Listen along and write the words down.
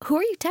Who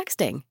are you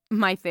texting?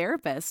 My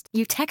therapist.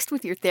 You text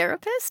with your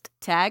therapist?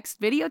 Text,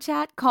 video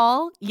chat,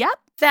 call. Yep.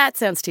 That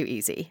sounds too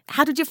easy.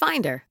 How did you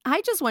find her? I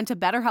just went to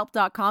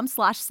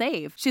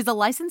betterhelp.com/save. She's a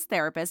licensed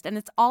therapist and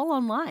it's all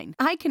online.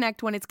 I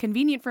connect when it's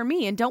convenient for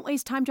me and don't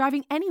waste time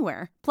driving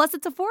anywhere. Plus,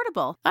 it's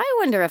affordable. I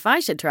wonder if I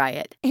should try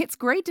it. It's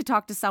great to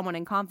talk to someone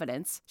in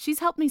confidence.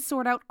 She's helped me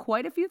sort out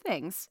quite a few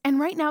things. And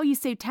right now you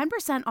save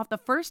 10% off the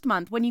first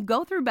month when you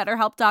go through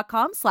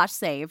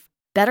betterhelp.com/save.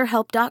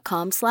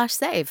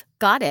 betterhelp.com/save.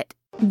 Got it.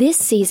 This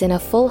season, a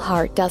full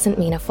heart doesn't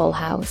mean a full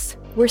house.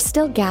 We're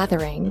still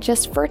gathering,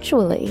 just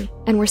virtually,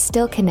 and we're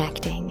still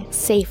connecting,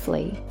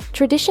 safely.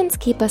 Traditions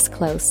keep us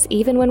close,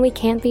 even when we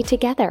can't be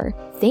together.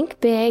 Think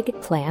big,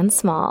 plan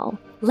small.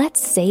 Let's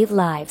save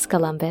lives,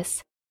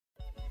 Columbus.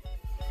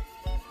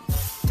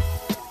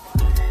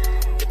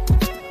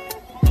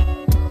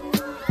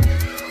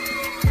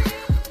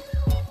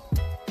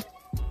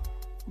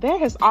 There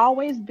has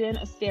always been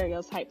a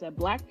stereotype that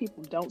Black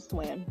people don't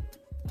swim.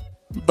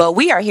 But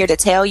we are here to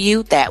tell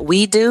you that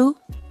we do,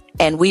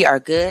 and we are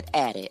good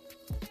at it.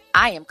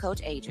 I am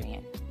Coach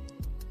Adrian.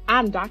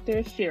 I'm Dr.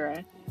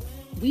 Ashira.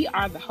 We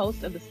are the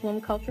hosts of the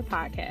Swim Culture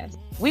Podcast.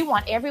 We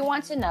want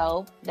everyone to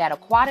know that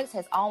aquatics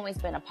has always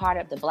been a part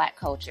of the Black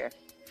culture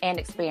and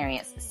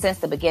experience since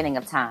the beginning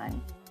of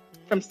time.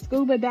 From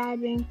scuba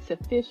diving to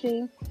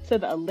fishing to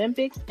the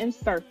Olympics and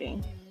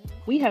surfing,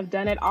 we have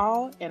done it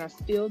all and are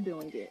still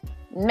doing it.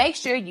 Make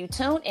sure you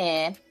tune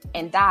in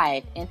and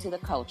dive into the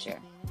culture.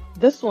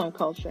 The swim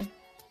culture.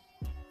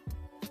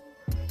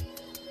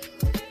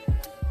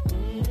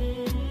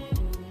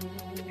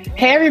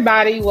 Hey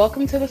everybody,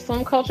 welcome to the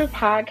Swim Culture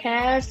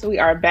Podcast. We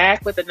are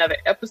back with another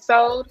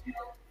episode.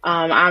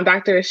 I'm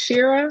Dr.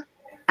 Ashira.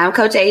 I'm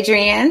Coach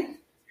Adrian.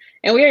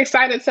 And we're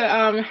excited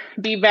to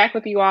be back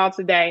with you all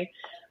today.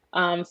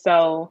 And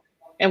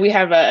we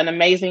have an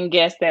amazing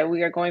guest that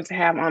we are going to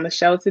have on the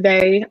show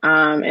today.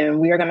 And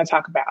we are going to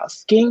talk about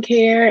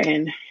skincare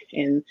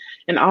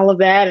and all of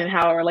that and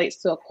how it relates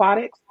to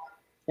aquatics.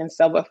 And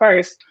so, but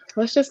first,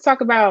 let's just talk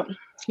about,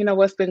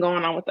 what's been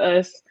going on with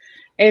us.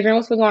 Adrian,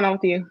 what's been going on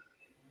with you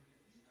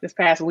this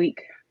past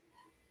week?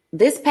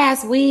 This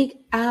past week,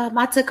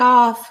 I took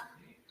off.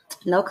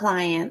 No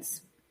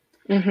clients.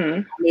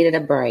 Mm-hmm. Needed a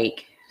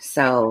break.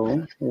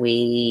 So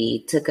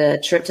we took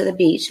a trip to the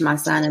beach. My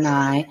son and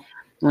I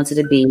went to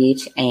the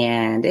beach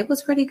and it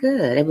was pretty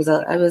good. It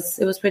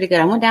was pretty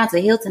good. I went down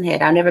to Hilton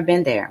Head. I've never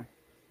been there.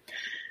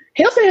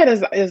 Hilton Head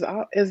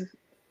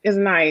is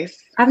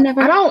nice.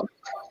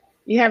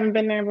 You haven't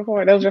been there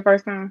before? That was your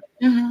first time?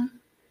 Mm-hmm.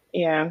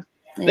 Yeah.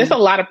 There's a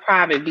lot of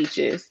private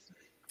beaches.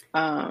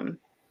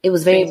 It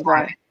was very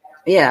bright.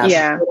 Yeah.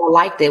 Yeah. I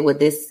liked it with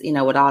this,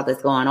 with all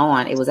this going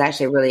on. It was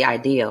actually really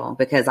ideal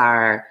because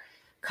our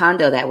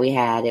condo that we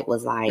had, it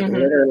was like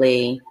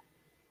literally,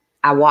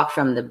 I walked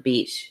from the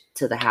beach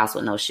to the house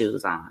with no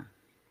shoes on.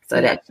 So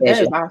that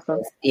is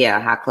awesome. Yeah,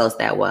 how close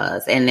that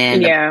was. And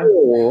then the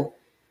pool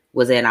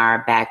was in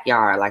our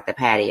backyard, like the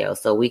patio.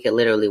 So we could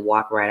literally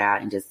walk right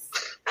out and just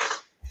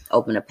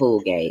open the pool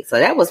gate. So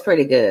that was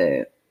pretty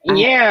good.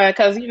 Yeah,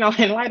 because, in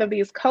light of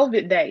these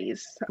COVID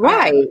days.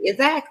 Right,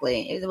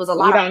 exactly. It was a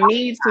lot. You don't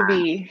need to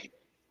be.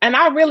 And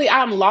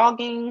I'm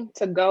logging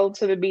to go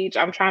to the beach.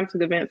 I'm trying to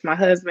convince my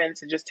husband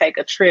to just take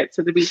a trip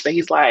to the beach, but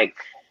he's like,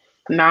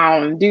 no,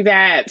 don't do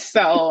that.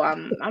 So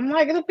I'm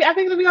like, I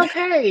think it'll be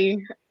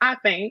okay. I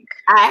think.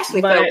 I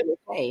actually felt really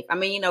safe. I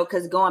mean,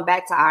 because going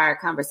back to our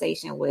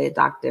conversation with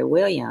Dr.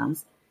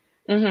 Williams,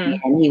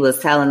 and he was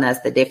telling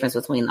us the difference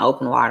between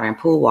open water and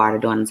pool water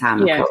during the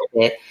time of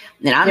COVID.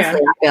 And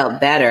honestly, I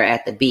felt better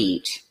at the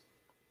beach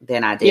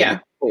than I did at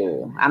the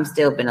pool. I'm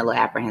still been a little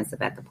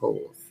apprehensive at the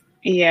pools.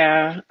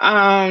 Yeah.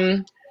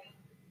 I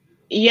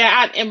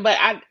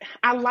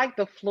like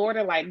the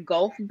Florida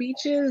Gulf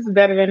beaches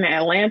better than the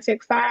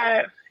Atlantic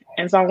side.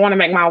 And so I want to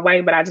make my way,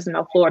 but I just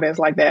know Florida is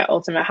like that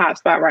ultimate hot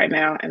spot right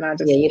now. And I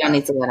just you don't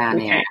need to go down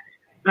there.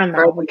 I know.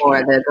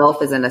 Furthermore, the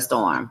Gulf is in a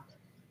storm.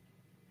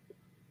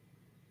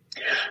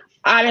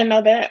 I didn't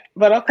know that,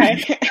 but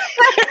okay.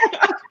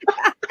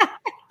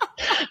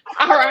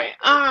 All right.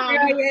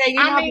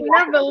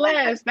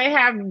 Nevertheless, they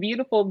have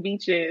beautiful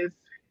beaches,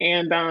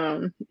 and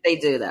they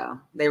do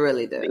though. They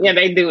really do. Yeah,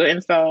 they do.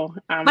 And so,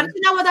 but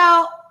you know what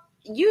though?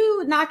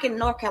 You knocking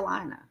North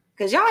Carolina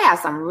because y'all have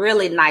some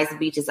really nice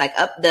beaches,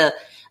 up the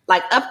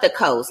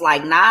coast.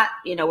 Like not,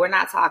 we're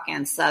not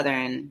talking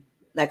southern.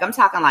 Like I'm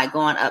talking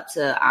going up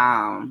to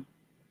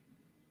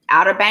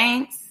Outer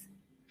Banks.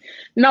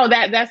 No,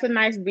 that's a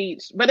nice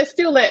beach, but it's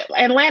still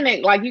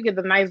Atlantic. Like you get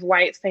the nice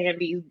white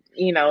sandy,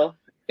 in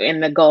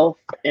the Gulf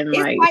and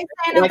white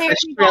sand up there.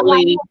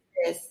 Australia.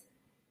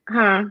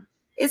 Huh?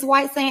 It's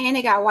white sand and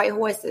it got white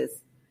horses.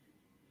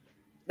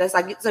 That's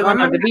so.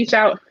 Remember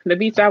the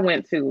beach I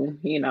went to,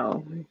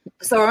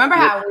 So remember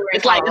how we were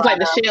it's like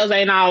the shells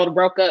ain't all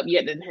broke up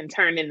yet and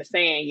turned into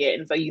sand yet,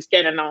 and so you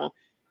standing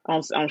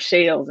on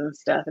shells and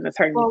stuff, and it's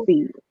hurting your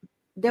feet.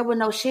 There were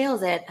no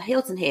shells at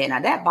Hilton Head.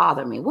 Now that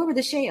bothered me. Where were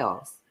the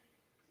shells?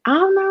 I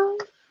don't know.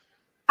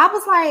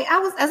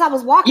 As I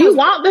was walking. You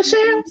want the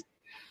shells?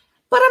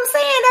 But I'm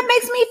saying that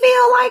makes me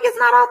feel like it's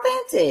not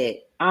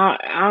authentic.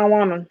 I don't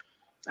want to.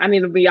 I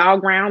need to be all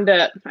ground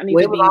up. I need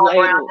We to be all laid.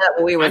 ground up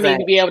where we was I need at.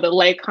 to be able to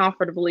lay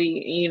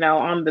comfortably,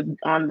 on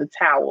the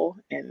towel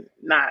and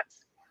not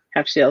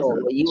have shells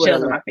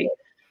in my feet.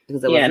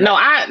 Yeah, no,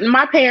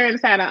 my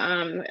parents had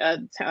a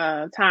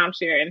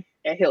timeshare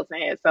at Hilton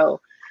Head, so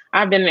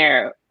I've been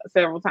there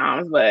several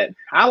times, but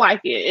I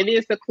like it. It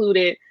is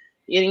secluded.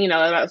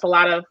 It's a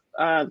lot of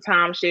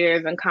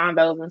timeshares and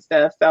condos and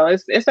stuff, so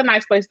it's a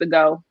nice place to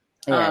go.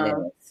 Yeah,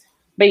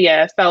 it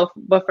is.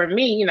 But for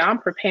me, I'm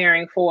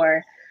preparing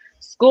for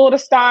school to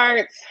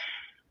start,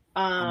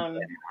 and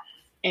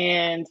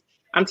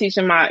I'm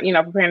teaching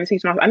preparing to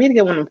teach I need to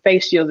get one of them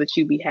face shields that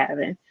you be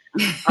having,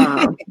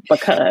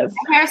 because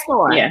hair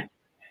store. Yeah,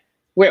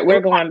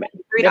 we're going back.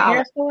 The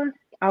hair store.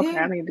 Okay,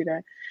 Yeah. I need to do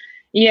that.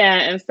 Yeah,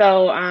 and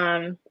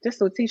so just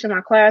to teaching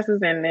my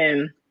classes, and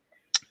then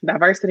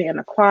diversity and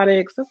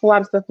aquatics. There's a lot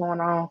of stuff going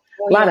on.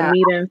 A lot of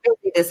meetings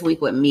this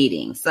week with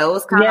meetings, so it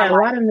was kind of a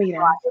lot of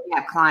meetings. We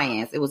have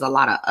clients. It was a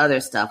lot of other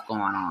stuff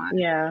going on.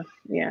 Yeah.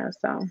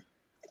 So,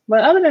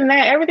 but other than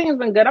that, everything has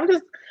been good.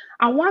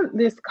 I want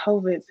this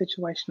COVID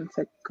situation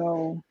to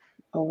go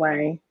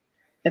away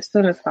as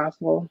soon as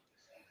possible.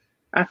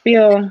 I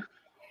feel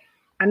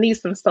I need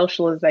some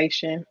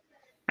socialization.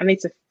 I need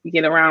to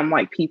get around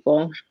like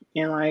people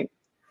and I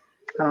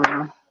don't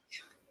know.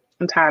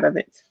 I'm tired of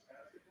it.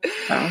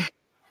 So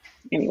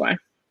anyway.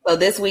 So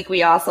this week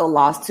we also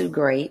lost two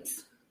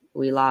greats.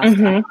 We lost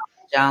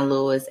John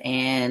Lewis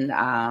and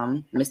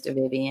Mr.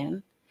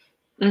 Vivian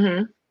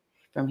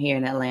from here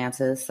in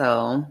Atlanta.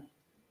 So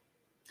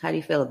how do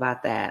you feel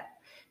about that?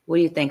 What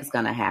do you think is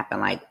going to happen?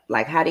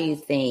 Like, how do you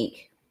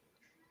think?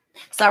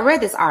 So I read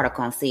this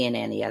article on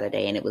CNN the other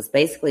day, and it was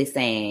basically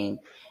saying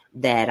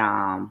that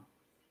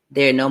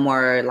there are no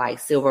more like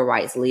civil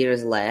rights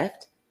leaders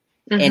left,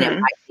 and it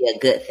might be a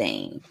good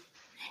thing.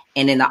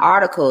 And in the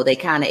article, they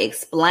kind of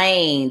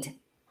explained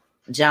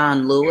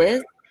John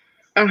Lewis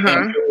and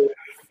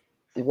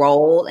his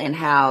role and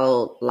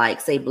how,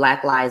 like, say,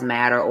 Black Lives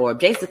Matter, or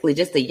basically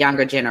just the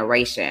younger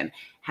generation,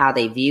 how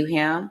they view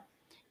him.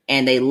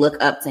 And they look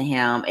up to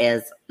him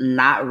as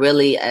not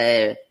really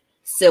a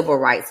civil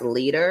rights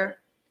leader,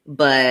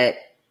 but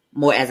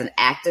more as an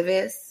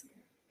activist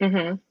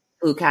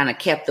who kind of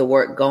kept the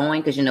work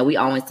going. Because, we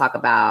always talk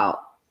about,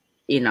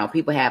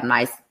 people have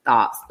nice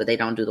thoughts, but they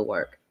don't do the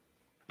work.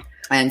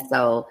 And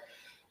so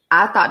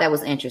I thought that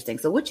was interesting.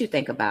 So what you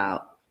think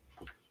about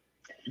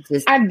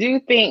this? I do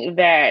think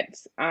that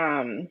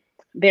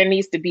there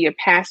needs to be a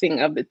passing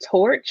of the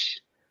torch,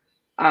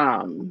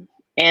 and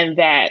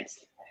that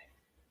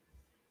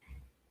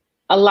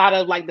a lot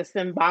of like the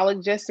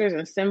symbolic gestures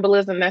and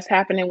symbolism that's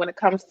happening when it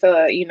comes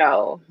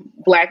to,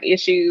 Black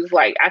issues.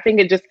 Like, I think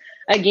it just,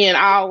 again,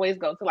 I always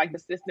go to like the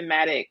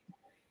systematic,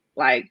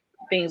 like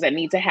things that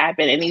need to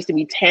happen. It needs to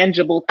be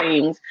tangible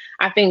things.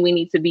 I think we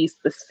need to be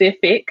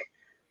specific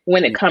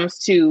when it comes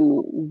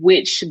to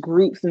which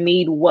groups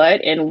need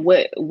what and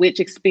which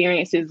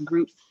experiences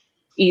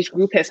each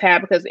group has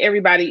had, because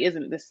everybody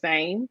isn't the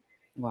same.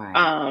 Right.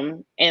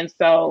 And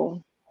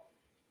so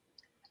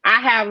I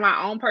have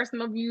my own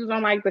personal views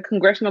on like the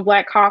Congressional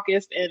Black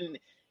Caucus and,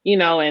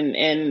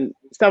 and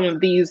some of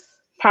these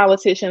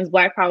politicians,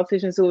 Black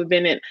politicians who have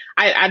been in.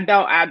 I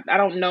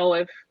don't know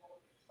if,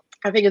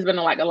 I think it's been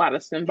like a lot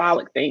of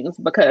symbolic things,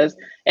 because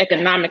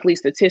economically,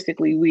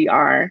 statistically, we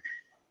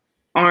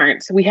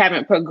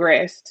haven't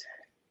progressed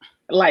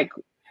like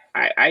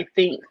I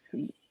think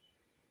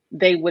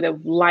they would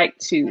have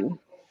liked to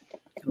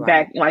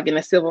back like in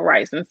the civil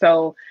rights. And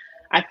so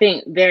I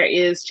think there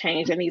is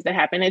change that needs to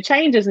happen, and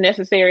change is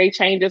necessary.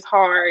 Change is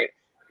hard.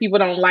 People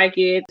don't like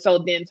it. So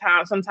then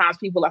sometimes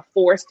people are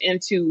forced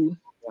into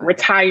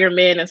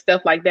retirement and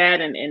stuff like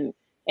that, and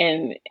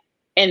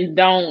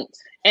don't.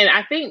 And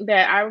I think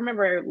that I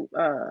remember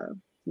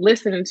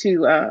listening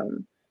to,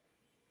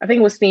 I think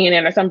it was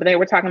CNN or something. They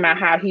were talking about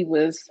how he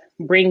was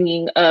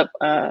bringing up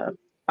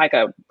like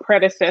a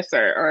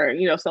predecessor or,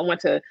 someone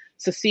to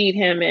succeed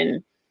him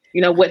and,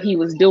 what he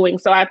was doing.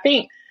 So I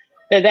think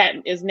that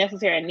is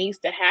necessary and needs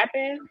to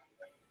happen.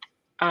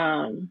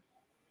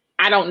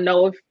 I don't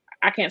know if,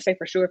 I can't say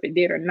for sure if it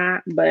did or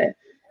not, but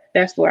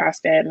that's where I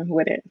stand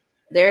with it.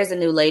 There's a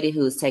new lady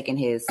who's taking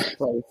his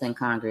place in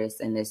Congress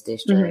in this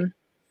district.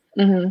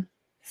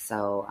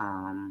 So,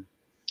 and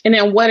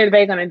then what are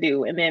they going to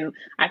do? And then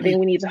I think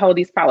we need to hold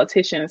these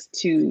politicians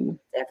to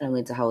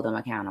definitely to hold them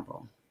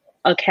accountable.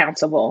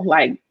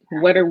 Like,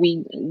 what are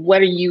we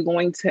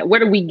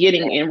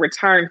getting in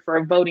return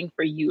for voting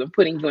for you and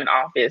putting you in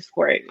office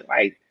for it,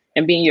 like,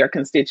 and being your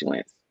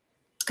constituents?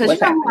 Because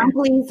I'm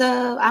pleased.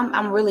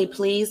 I'm really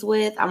pleased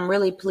with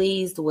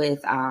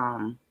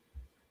Keisha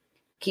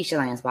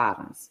Lance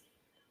Bottoms.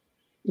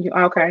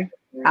 Okay.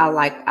 I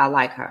like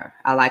her.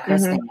 I like her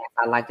stance.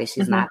 I like that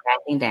she's not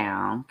backing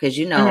down, because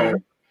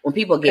when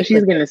people get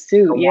she's gonna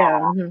sue,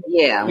 when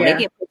they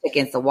get put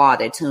against the wall,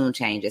 their tune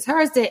changes.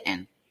 Hers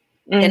didn't.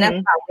 And that's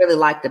what I really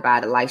liked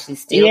about it. Like,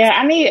 she's still,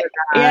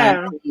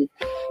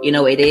 you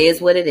know, it is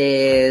what it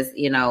is.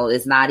 You know,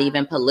 it's not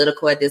even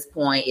political at this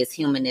point. It's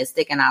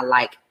humanistic. And I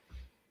like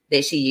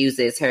that she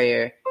uses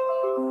her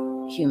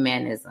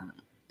humanism.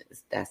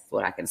 That's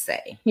what I can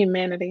say.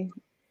 Humanity.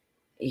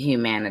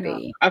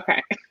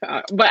 Okay.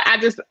 But I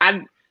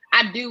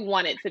do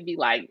want it to be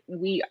like,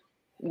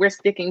 we're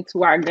sticking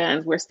to our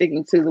guns. We're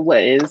sticking to the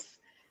what is,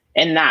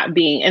 and not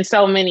being, and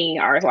so many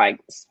are like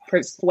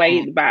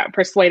persuaded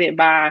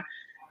by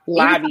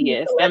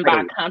lobbyists and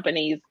by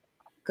companies.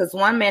 Because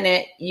one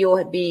minute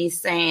you'll be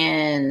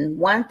saying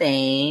one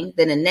thing,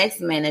 then the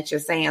next minute you're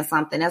saying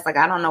something that's like,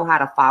 I don't know how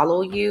to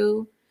follow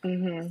you.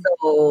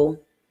 So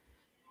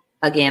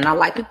again, I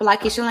like people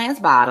like Keisha Lance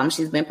Bottom.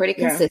 She's been pretty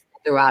consistent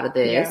throughout of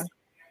this. Yeah.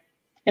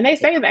 And they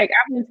say, like,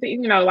 I've been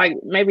seeing, you know, like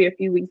maybe a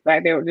few weeks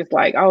back, they were just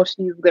like, oh,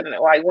 she's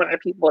gonna, like, one of the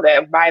people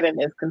that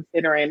Biden is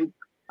considering,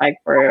 like,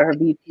 for her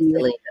VP.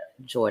 Leave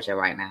Georgia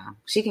right now.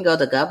 She can go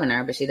to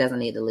governor, but she doesn't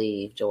need to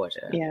leave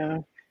Georgia. Yeah.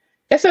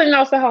 It's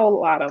a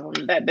whole lot of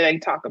them that they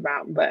talk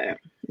about, but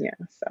yeah,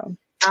 so.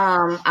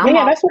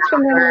 That's what's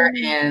been her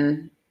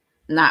and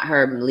not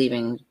her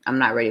leaving. I'm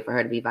not ready for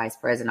her to be vice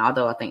president,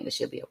 although I think that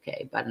she'll be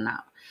okay, but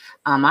not.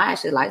 I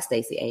actually like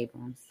Stacey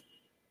Abrams.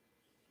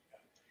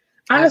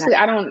 Honestly,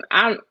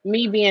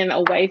 me being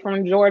away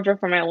from Georgia,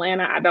 from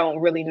Atlanta, I don't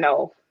really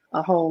know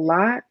a whole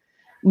lot.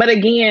 But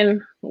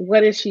again,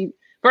 what is she,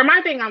 for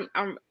my thing,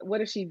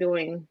 what is she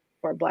doing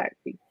for Black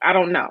people? I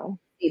don't know.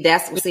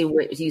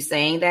 What you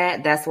saying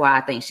that's why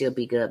I think she'll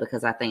be good,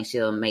 because I think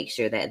she'll make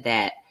sure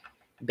that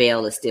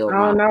bail is still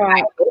wrong.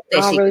 I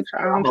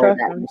don't trust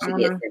them.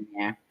 In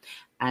there.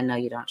 I know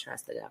you don't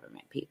trust the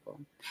government,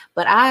 people.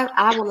 But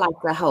I would like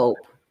to hope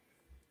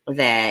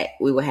that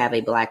we will have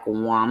a Black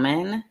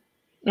woman,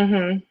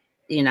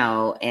 you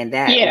know, and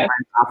that runs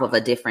off of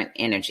a different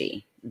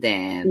energy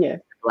than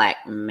a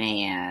Black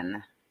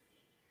man.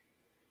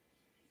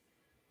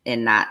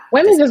 And not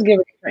women just give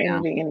a different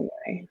energy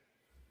anyway.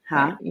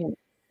 Huh? Like,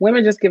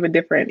 women just give a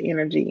different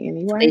energy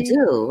anyway. They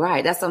do,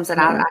 right? That's what I'm saying.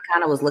 I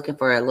kind of was looking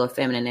for a little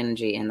feminine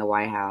energy in the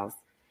White House.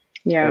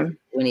 Yeah.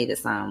 We needed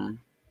some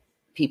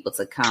people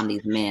to calm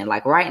these men.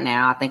 Like right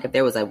now, I think if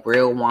there was a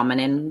real woman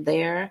in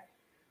there,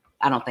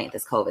 I don't think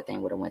this COVID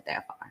thing would have went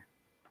that far.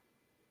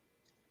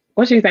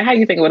 What do you think? How do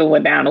you think it would have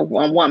went down a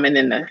woman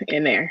in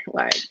there?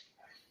 Like,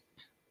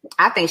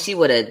 I think she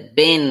would have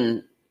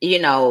been, you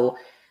know,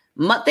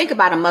 think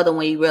about a mother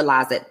when you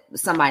realize that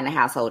somebody in the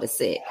household is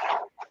sick.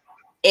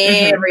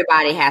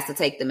 Everybody has to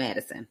take the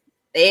medicine.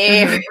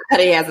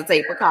 Everybody has to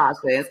take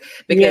precautions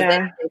because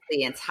that's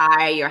the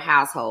entire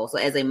household. So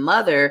as a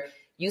mother,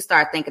 you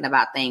start thinking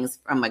about things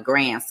from a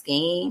grand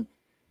scheme.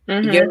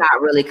 You're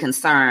not really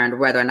concerned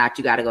whether or not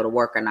you got to go to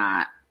work or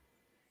not.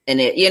 And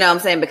you know what I'm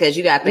saying? Because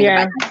you got to think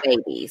about the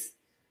babies.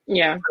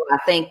 Yeah. So I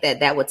think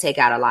that would take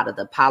out a lot of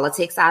the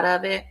politics out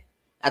of it.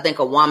 I think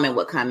a woman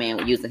would come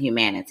in using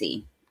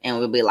humanity and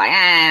we'd be like,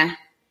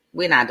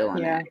 we're not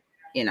doing that.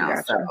 You know,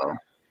 gotcha. So.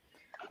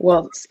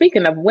 Well,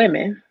 speaking of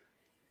women,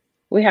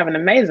 we have an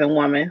amazing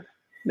woman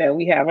that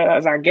we have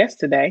as our guest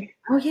today.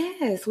 Oh,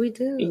 yes, we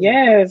do.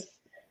 Yes.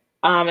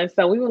 And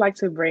so we would like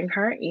to bring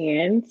her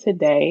in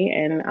today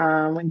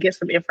and get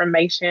some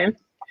information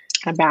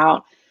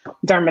about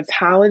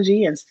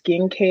dermatology and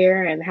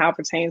skincare and how it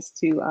pertains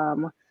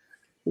to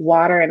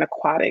water and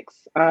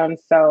aquatics.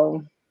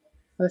 So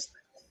let's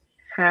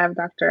have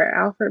Dr.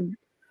 Alford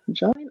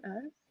join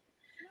us.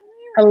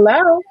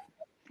 Hello.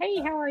 Hey,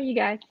 how are you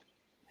guys?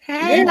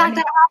 Hey,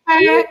 Dr.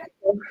 Alford.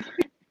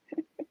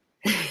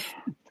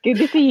 Good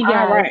to see you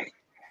guys. All right.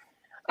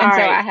 And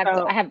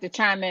I have to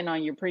chime in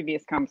on your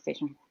previous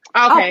conversation.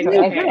 Okay.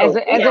 As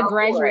a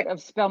graduate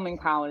of Spelman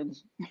College,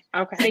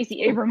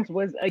 Stacey Abrams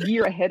was a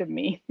year ahead of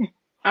me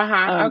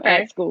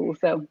at school.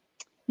 So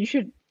you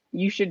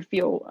should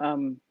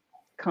feel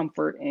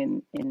comfort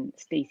in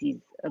Stacey's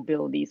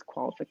abilities,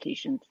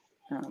 qualifications,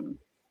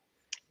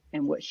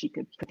 and what she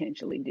could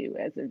potentially do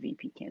as a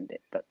VP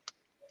candidate. But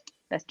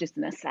that's just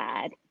an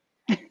aside.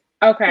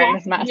 Okay.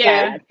 That's my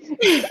aside.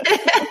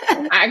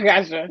 I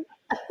gotcha.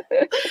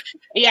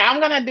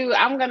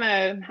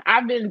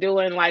 I've been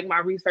doing like my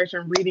research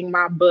and reading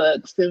my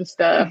books and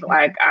stuff.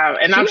 Like,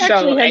 and she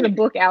actually has a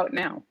book out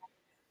now.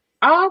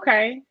 Oh,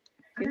 okay.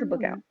 She has a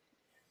book out.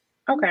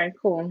 Okay,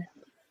 cool.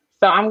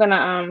 So I'm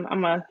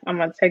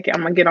gonna take it.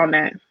 I'm gonna get on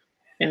that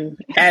and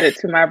add it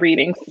to my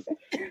readings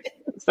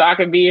so I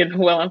can be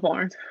well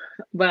informed.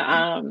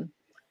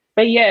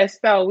 But yes,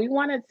 so we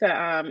wanted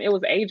to. It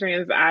was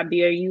Adrian's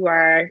idea. You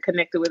are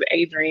connected with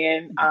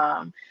Adrian,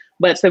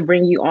 but to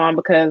bring you on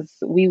because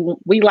we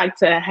like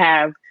to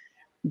have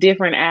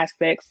different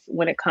aspects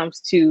when it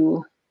comes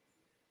to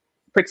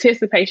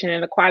participation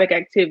in aquatic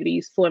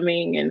activities,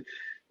 swimming, and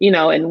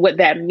and what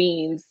that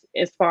means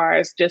as far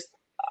as just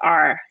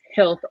our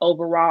health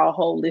overall,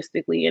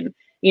 holistically, and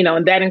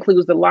and that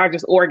includes the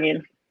largest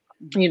organ,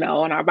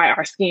 on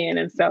our skin,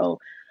 and so.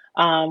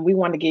 We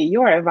want to get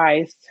your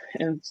advice,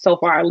 and so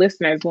for our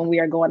listeners, when we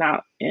are going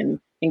out and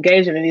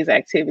engaging in these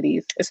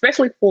activities,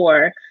 especially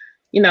for,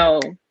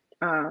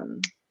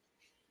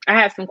 I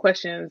have some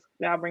questions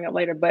that I'll bring up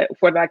later, but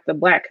for like the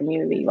Black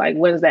community, like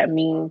what does that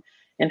mean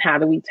and how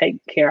do we take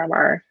care of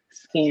our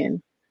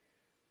skin?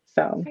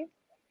 So,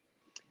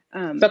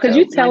 Okay. so could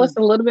you tell us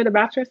a little bit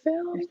about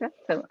yourself?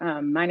 So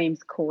my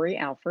name's Corrie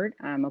Alford.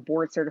 I'm a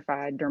board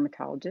certified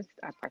dermatologist.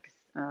 I practice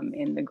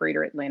in the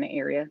greater Atlanta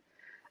area.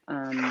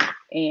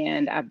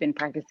 And I've been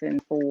practicing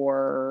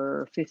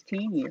for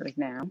 15 years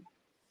now.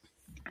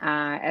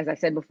 As I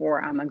said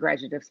before, I'm a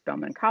graduate of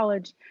Spelman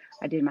College.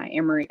 I did my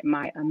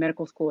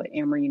medical school at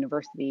Emory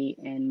University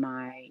and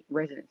my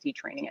residency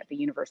training at the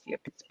University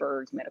of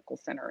Pittsburgh's Medical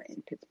Center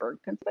in Pittsburgh,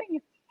 Pennsylvania.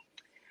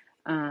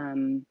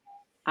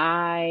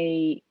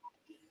 I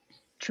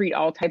treat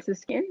all types of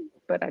skin,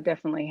 but I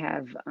definitely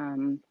have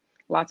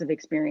lots of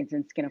experience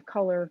in skin of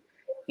color,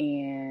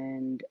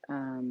 and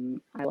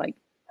I like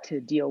to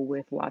deal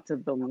with lots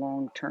of the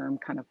long-term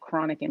kind of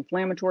chronic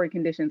inflammatory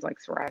conditions like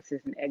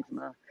psoriasis and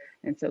eczema.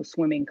 And so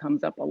swimming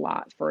comes up a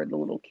lot for the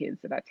little kids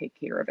that I take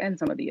care of and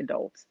some of the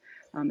adults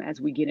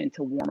as we get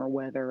into warmer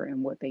weather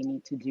and what they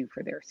need to do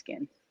for their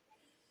skin.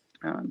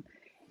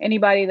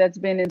 Anybody that's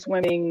been in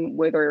swimming,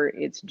 whether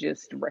it's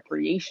just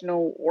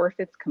recreational or if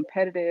it's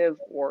competitive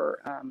or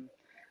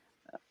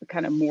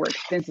kind of more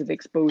extensive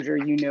exposure,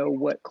 you know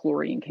what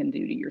chlorine can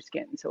do to your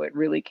skin. So it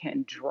really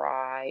can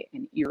dry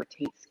and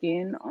irritate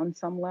skin on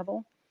some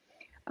level.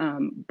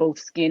 Both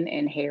skin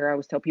and hair. I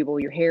always tell people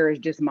your hair is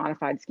just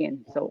modified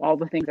skin. So all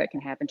the things that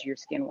can happen to your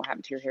skin will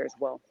happen to your hair as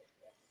well.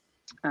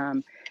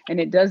 And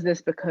it does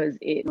this because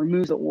it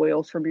removes the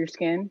oils from your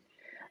skin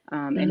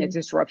and it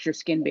disrupts your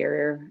skin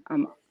barrier.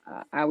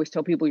 I always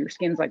tell people your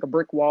skin's like a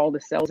brick wall. The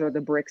cells are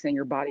the bricks and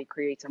your body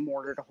creates a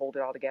mortar to hold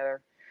it all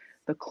together.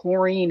 The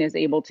chlorine is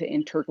able to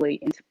intercalate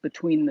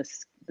between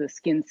the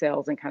skin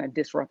cells and kind of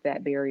disrupt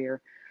that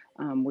barrier,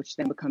 which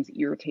then becomes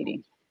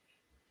irritating.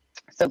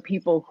 So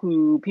people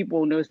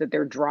notice that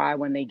they're dry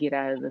when they get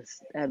out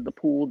of the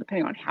pool,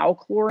 depending on how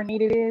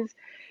chlorinated it is.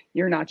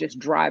 You're not just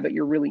dry, but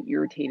you're really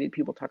irritated.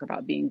 People talk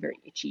about being very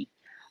itchy.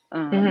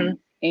 And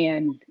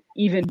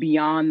even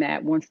beyond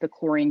that, once the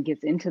chlorine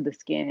gets into the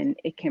skin,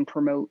 it can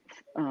promote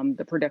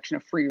the production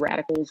of free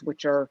radicals,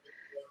 which are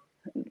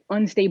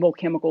unstable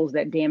chemicals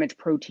that damage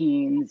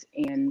proteins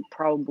and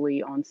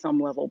probably on some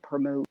level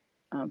promote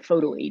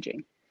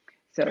photoaging.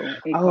 So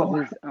it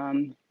causes,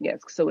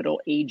 so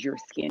it'll age your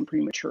skin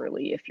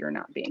prematurely if you're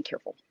not being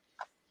careful.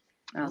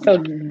 So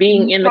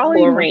being in the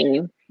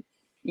chlorine.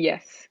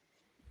 Yes.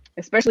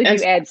 Especially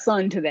if you add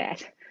sun to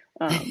that.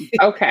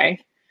 Okay.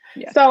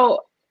 Yeah.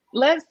 So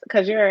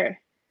because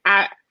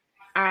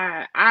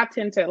I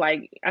tend to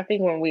I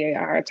think when we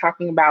are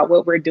talking about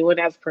what we're doing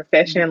as a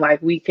profession,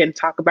 like we can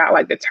talk about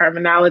like the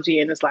terminology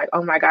and it's like,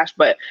 oh my gosh,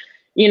 but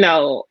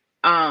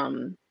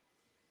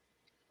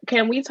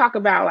can we talk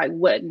about like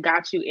what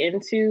got you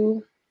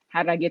into?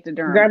 How did I get to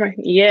derm?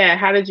 Yeah.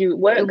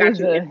 What got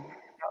you into?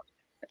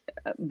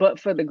 But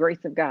for the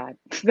grace of God,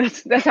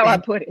 that's how I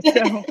put it.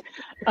 So,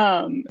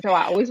 so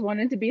I always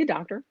wanted to be a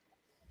doctor.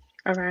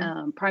 Okay.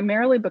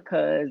 Primarily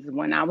because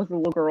when I was a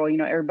little girl,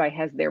 everybody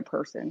has their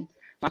person.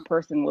 My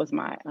person was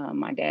my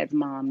dad's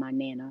mom, my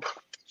Nana.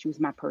 She was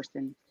my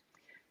person.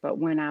 But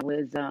when I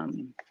was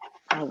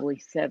probably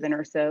 7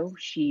 or so,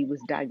 she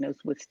was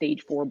diagnosed with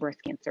stage 4 breast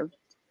cancer.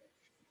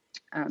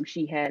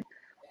 She had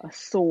a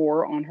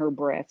sore on her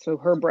breast. So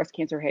her breast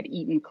cancer had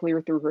eaten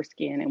clear through her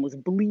skin and was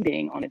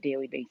bleeding on a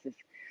daily basis.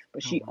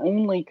 But she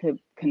only could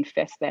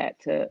confess that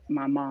to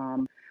my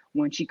mom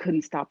when she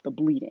couldn't stop the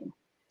bleeding.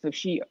 So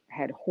she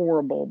had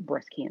horrible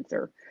breast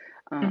cancer.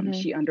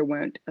 She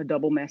underwent a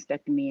double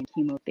mastectomy and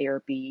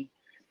chemotherapy.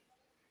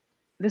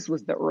 This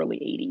was the early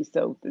 80s.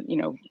 So,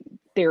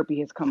 therapy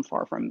has come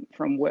far from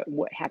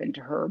what happened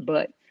to her.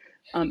 But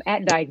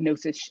at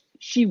diagnosis,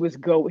 she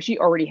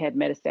already had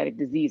metastatic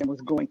disease and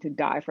was going to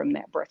die from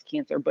that breast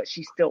cancer, but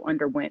she still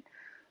underwent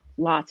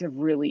lots of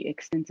really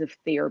extensive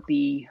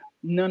therapy,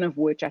 none of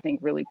which I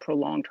think really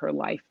prolonged her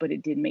life, but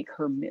it did make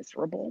her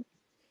miserable.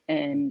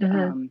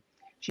 And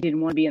she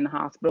didn't want to be in the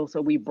hospital, so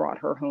we brought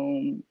her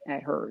home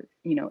at her,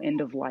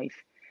 end of life.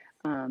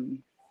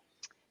 And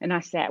I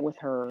sat with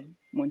her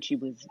when she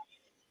was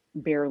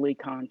barely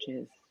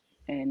conscious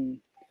and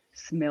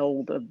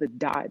smelled of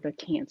the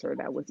cancer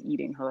that was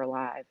eating her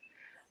alive.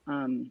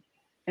 And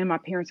my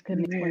parents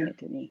couldn't explain it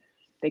to me.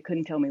 They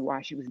couldn't tell me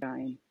why she was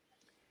dying.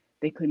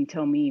 They couldn't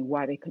tell me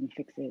why they couldn't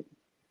fix it.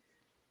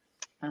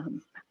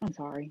 I'm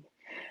sorry.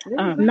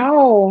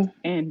 No.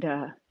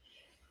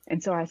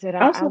 And so I said,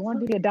 I wanted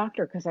to be a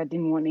doctor because I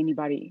didn't want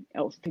anybody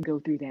else to go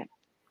through that.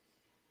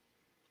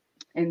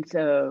 And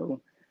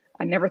so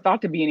I never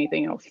thought to be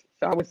anything else.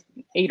 So I was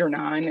 8 or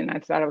 9 and I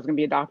decided I was going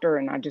to be a doctor,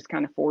 and I just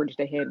kind of forged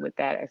ahead with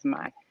that as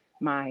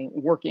my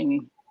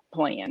working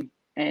plan.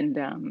 And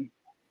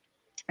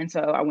so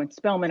I went to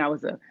Spelman. I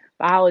was a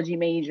biology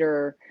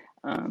major.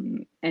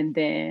 And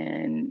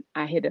then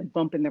I hit a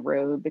bump in the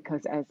road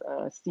because as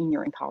a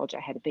senior in college, I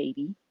had a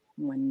baby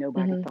when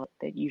nobody thought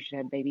that you should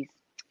have babies.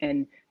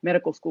 And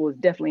medical school is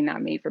definitely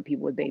not made for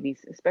people with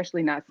babies,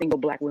 especially not single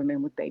Black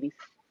women with babies.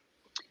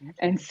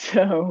 And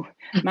so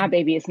my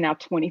baby is now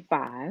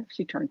 25.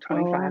 She turned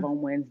 25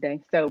 on Wednesday.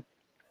 So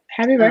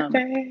Happy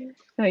birthday.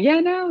 Yeah,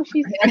 no,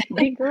 she's a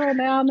big girl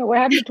now. I don't know what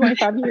happened to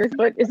 25 years,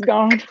 but it's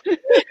gone.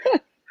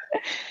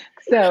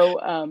 So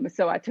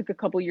I took a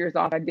couple years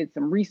off. I did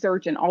some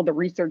research, and all the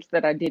research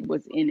that I did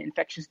was in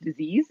infectious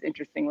disease,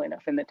 interestingly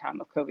enough, in the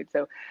time of COVID.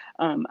 So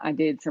I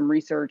did some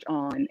research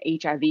on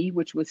HIV,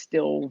 which was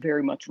still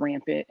very much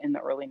rampant in the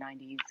early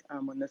 90s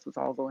when this was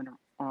all going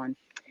on.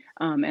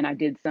 And I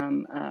did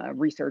some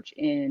research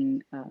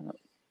in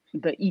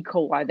the E.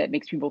 coli that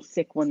makes people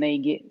sick when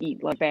they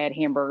eat like bad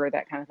hamburger,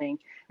 that kind of thing.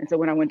 And so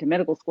when I went to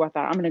medical school, I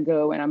thought I'm going to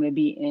go and I'm going to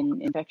be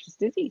in infectious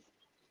disease.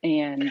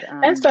 And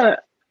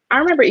I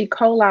remember E.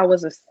 coli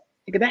was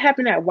that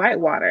happened at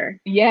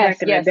Whitewater. Yes,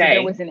 back in the day. So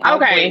there was an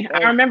outbreak.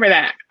 I remember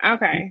that.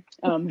 Okay.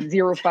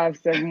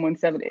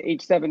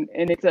 05717H7,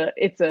 and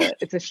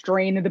it's a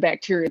strain of the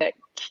bacteria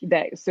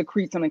that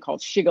secretes something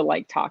called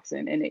Shigella-like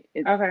toxin, and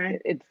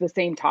it's the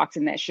same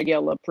toxin that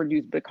Shigella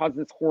produced because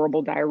this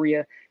horrible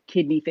diarrhea,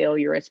 kidney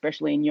failure,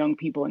 especially in young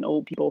people and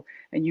old people.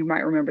 And you might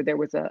remember there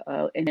was an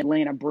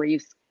Atlanta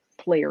Braves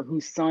player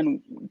whose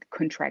son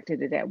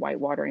contracted it at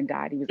Whitewater and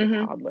died. He was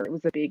a toddler. It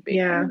was a big thing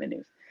in the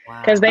news.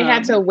 Because they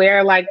had to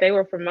wear, like, they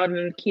were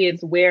promoting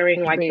kids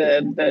wearing like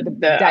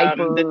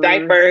the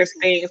diapers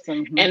things.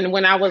 Mm-hmm. And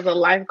when I was a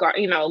lifeguard,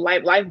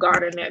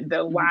 lifeguarding at the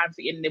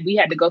YMCA, and we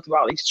had to go through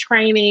all these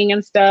training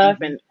and stuff.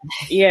 And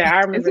I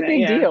remember it's a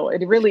big deal.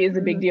 It really is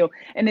a big deal,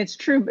 and it's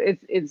true.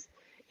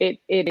 It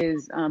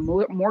is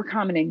more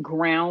common in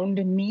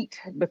ground meat,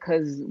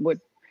 because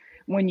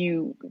when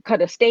you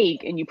cut a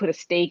steak and you put a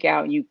steak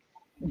out,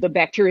 the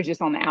bacteria is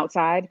just on the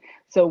outside.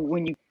 So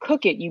when you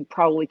cook it, you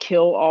probably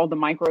kill all the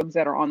microbes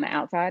that are on the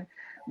outside.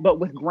 But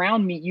with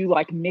ground meat, you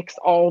like mix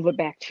all the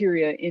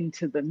bacteria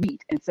into the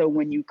meat. And so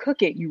when you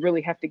cook it, you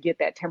really have to get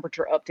that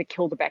temperature up to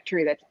kill the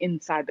bacteria that's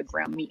inside the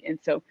ground meat. And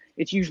so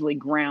it's usually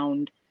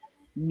ground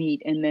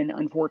meat. And then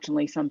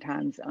unfortunately,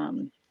 sometimes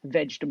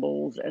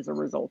vegetables as a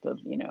result of,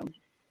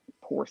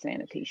 poor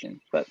sanitation.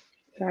 But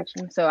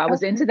gotcha. So I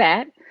was into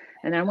that.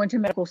 And I went to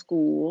medical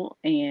school,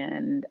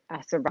 and I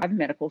survived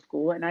medical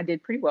school, and I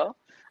did pretty well.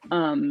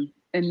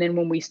 And then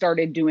when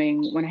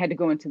I had to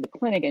go into the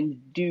clinic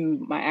and do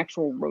my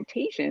actual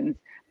rotations,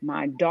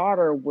 my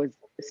daughter was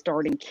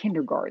starting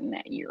kindergarten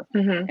that year.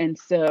 Mm-hmm. And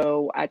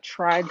so I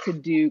tried to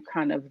do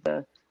kind of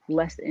the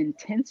less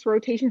intense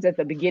rotations at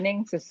the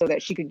beginning, so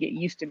that she could get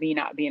used to me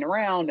not being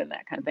around and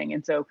that kind of thing.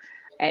 And so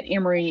at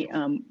Emory,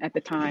 at the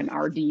time,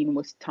 our dean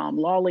was Tom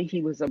Lawley.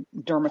 He was a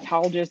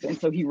dermatologist,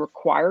 and so he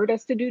required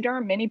us to do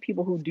derm. Many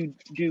people who do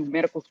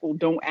medical school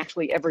don't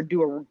actually ever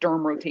do a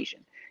derm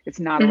rotation. It's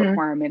not a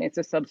requirement. It's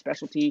a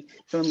subspecialty.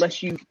 So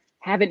unless you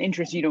have an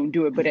interest, you don't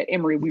do it. But at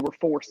Emory, we were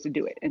forced to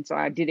do it. And so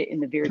I did it in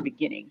the very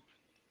beginning.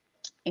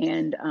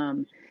 And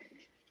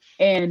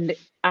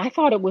I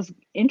thought it was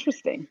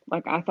interesting.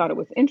 I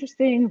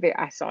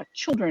saw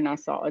children, I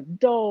saw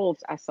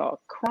adults, I saw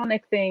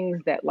chronic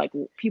things that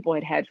people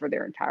had for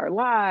their entire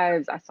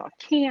lives. I saw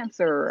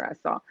cancer. I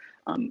saw,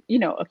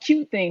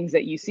 acute things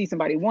that you see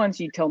somebody once,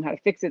 you tell them how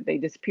to fix it, they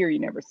disappear, you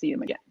never see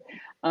them again.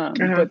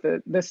 But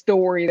the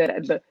story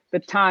that the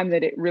time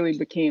that it really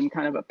became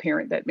kind of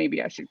apparent that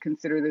maybe I should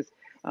consider this,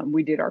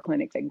 we did our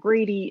clinics at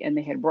Grady, and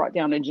they had brought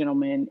down a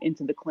gentleman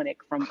into the clinic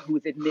who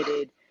was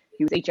admitted.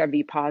 He was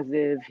HIV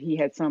positive. He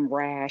had some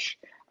rash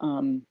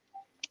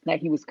that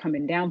he was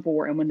coming down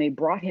for. And when they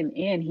brought him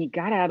in, he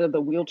got out of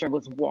the wheelchair,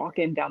 was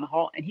walking down the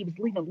hall, and he was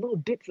leaving little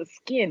bits of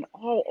skin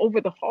all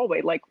over the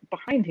hallway, like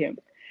behind him.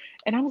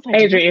 And I was like,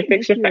 Adrian,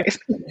 fix your face.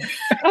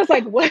 I was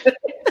like, what?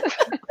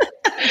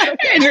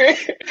 Adrian,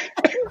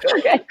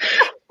 okay.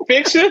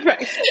 Fix your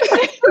face.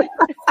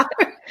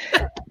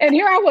 And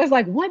here I was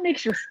like, what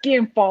makes your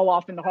skin fall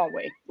off in the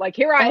hallway? Like,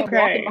 here I am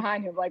walking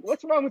behind him, like,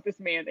 what's wrong with this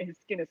man that his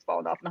skin is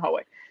falling off in the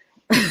hallway?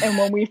 And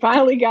when we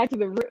finally got to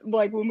the room,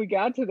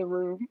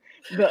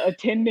 the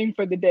attending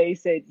for the day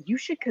said, you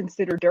should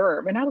consider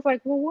derm. And I was like,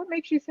 well, what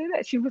makes you say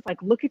that? She was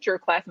like, look at your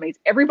classmates.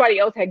 Everybody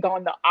else had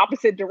gone the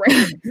opposite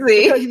direction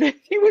because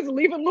he was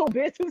leaving little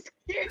bits of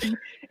skin,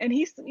 and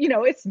he's,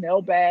 it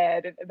smelled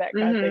bad and that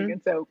kind of thing.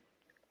 And so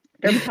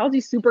dermatology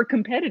is super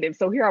competitive.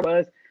 So here I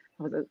was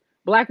a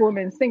Black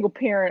woman, single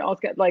parent, all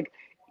got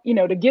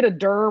to get a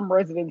derm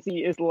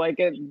residency is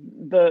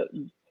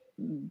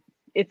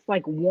it's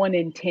like 1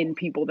 in 10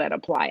 people that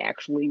apply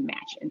actually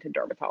match into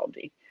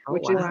dermatology,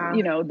 which is,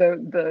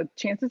 the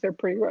chances are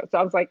pretty low. So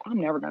I was like, I'm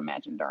never going to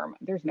match in derm.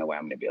 There's no way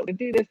I'm going to be able to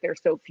do this.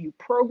 There's so few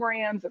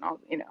programs and all,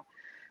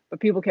 but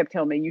people kept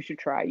telling me, you should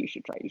try.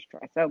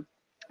 So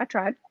I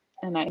tried,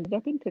 and I ended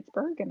up in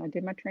Pittsburgh, and I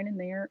did my training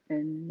there.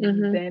 And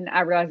then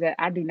I realized that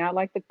I do not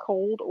like the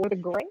cold or the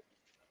gray.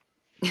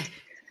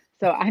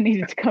 So I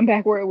needed to come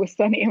back where it was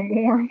sunny and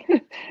warm.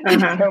 So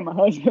my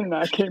husband and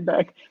I came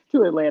back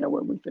to Atlanta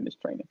when we finished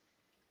training.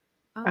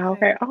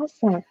 Okay,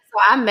 awesome. So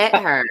I met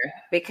her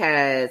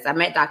because I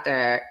met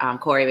Dr.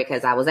 Corrie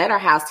because I was at her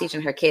house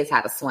teaching her kids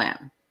how to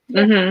swim.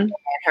 And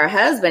her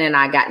husband and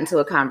I got into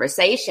a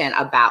conversation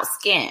about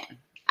skin.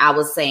 I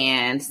was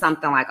saying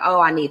something like, oh,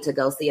 I need to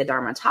go see a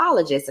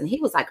dermatologist. And he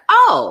was like,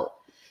 oh,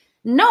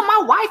 No,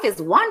 my wife is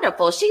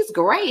wonderful. She's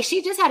great.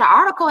 She just had an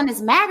article in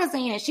this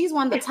magazine and she's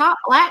one of the top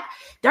Black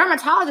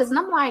dermatologists. And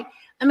I'm like,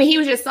 he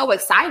was just so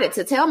excited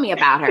to tell me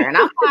about her. And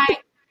I'm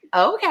like,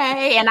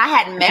 okay. And I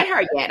hadn't met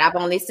her yet. I've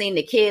only seen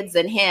the kids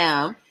and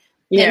him.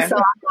 Yeah. And so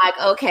I'm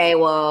like, okay,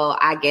 well,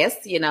 I guess,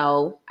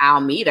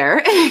 I'll meet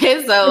her.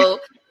 So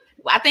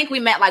I think we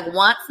met like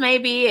once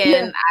maybe.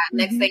 And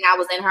next thing I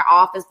was in her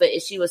office,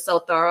 but she was so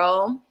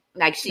thorough.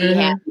 Like she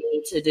had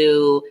me to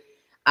do,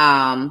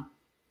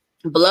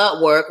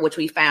 blood work, which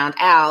we found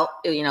out,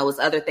 was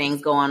other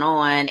things going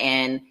on,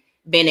 and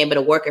being able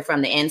to work it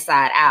from the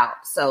inside out.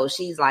 So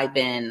she's like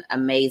been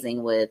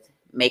amazing with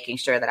making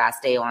sure that I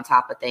stay on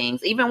top of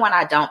things. Even when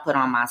I don't put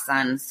on my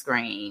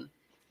sunscreen,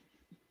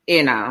 she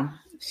not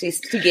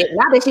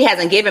that she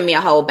hasn't given me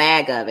a whole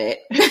bag of it.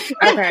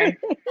 Okay.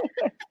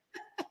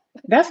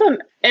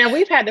 And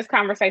we've had this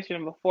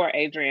conversation before,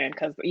 Adrienne,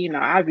 because,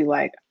 I'd be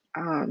like,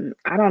 I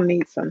don't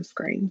need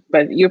sunscreen,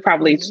 but you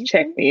probably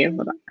check me in.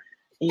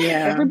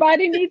 Yeah,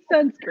 everybody needs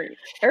sunscreen.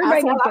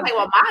 Everybody needs sunscreen.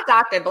 Well, my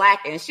doctor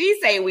Black, and she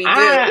say we do.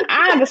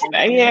 I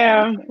understand.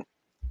 Yeah,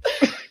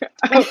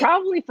 and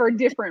probably for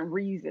different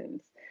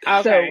reasons.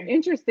 Okay. So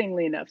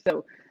interestingly enough,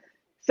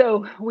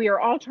 so we are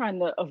all trying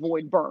to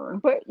avoid burn,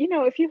 but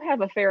if you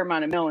have a fair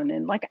amount of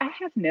melanin, like I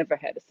have never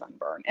had a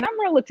sunburn, and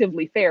I'm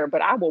relatively fair,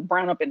 but I will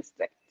brown up in a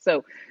second.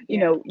 So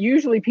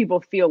usually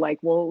people feel like,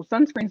 well,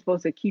 sunscreen's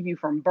supposed to keep you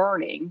from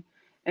burning.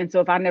 And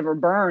so if I never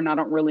burn, I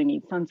don't really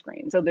need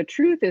sunscreen. So the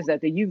truth is that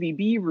the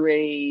UVB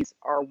rays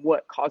are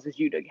what causes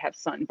you to have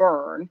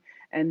sunburn.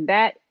 And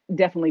that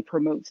definitely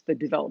promotes the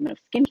development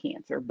of skin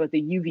cancer. But the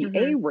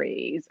UVA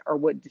rays are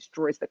what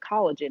destroys the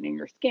collagen in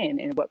your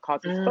skin and what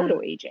causes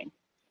photoaging.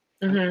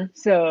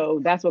 So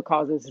that's what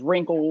causes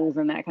wrinkles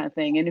and that kind of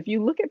thing. And if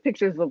you look at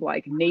pictures of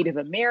like Native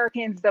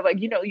Americans, stuff like,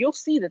 you'll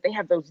see that they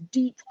have those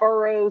deep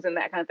furrows and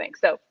that kind of thing.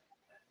 So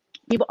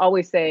people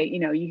always say,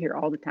 you hear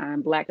all the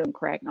time, black don't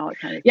crack and all that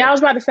kind of stuff. Yeah, I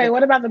was about to say,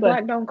 what about the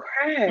black don't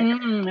crack?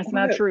 That's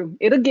not true.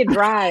 It'll get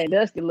dry and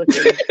dusty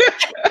looking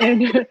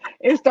and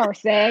it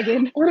starts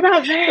sagging. What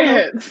about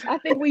that? So I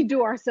think we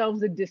do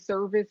ourselves a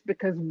disservice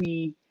because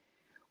we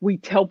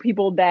tell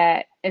people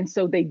that, and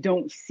so they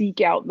don't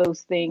seek out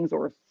those things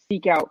or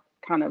seek out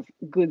kind of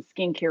good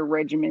skincare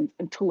regimens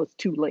until it's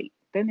too late.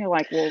 Then they're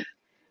like, well,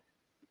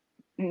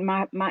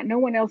 my no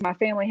one else, my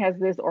family has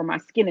this, or my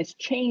skin is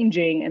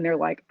changing, and they're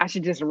like, I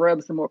should just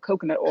rub some more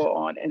coconut oil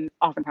on, and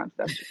oftentimes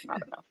that's just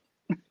not enough.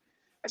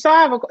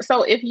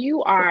 So if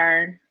you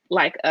are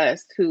like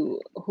us who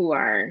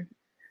are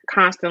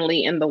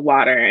constantly in the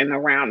water and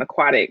around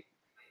aquatic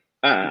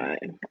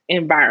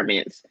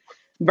environments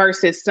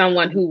versus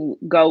someone who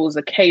goes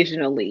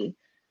occasionally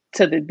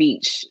to the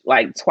beach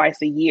like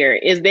twice a year,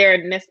 is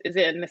it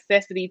a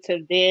necessity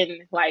to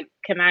then like,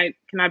 can I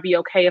be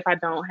okay if I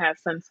don't have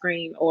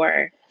sunscreen?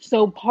 Or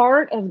so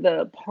part of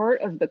the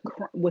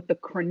with the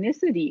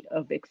chronicity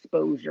of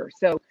exposure.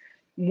 So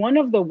one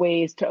of the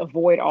ways to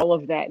avoid all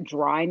of that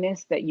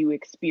dryness that you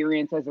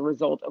experience as a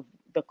result of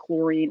the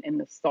chlorine and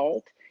the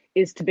salt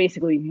is to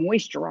basically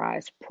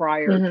moisturize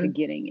prior to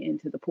getting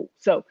into the pool.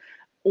 So,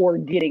 or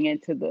getting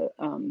into the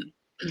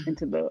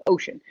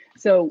ocean.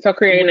 So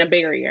creating a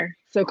barrier.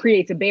 So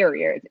creates a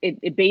barrier.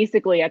 It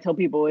basically, I tell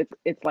people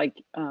it's like,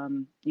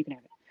 you can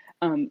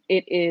have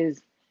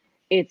it.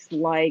 It's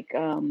like,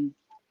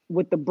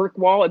 with the brick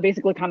wall, it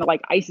basically kind of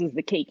like ices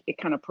the cake. It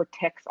kind of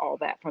protects all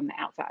that from the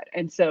outside.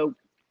 And so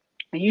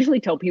I usually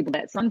tell people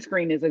that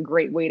sunscreen is a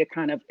great way to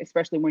kind of,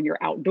 especially when you're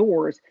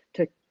outdoors,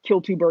 to kill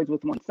two birds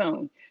with one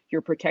stone.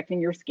 You're protecting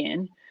your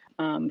skin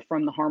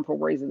from the harmful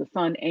rays of the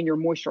sun, and you're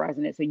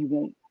moisturizing it so you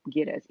won't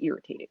get as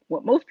irritated.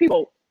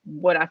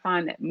 What I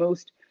find that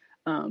most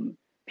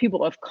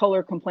people of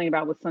color complain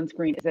about with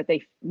sunscreen is that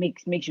they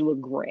makes you look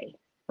gray,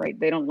 right?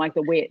 They don't like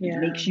the way it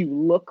makes you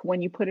look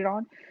when you put it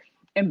on.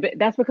 And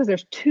that's because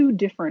there's two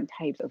different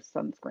types of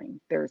sunscreen.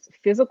 There's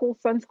physical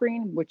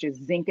sunscreen, which is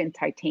zinc and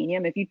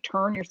titanium. If you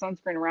turn your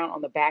sunscreen around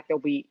on the back,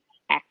 there'll be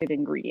active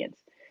ingredients.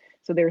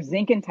 So there's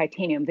zinc and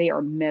titanium. They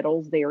are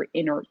metals. They are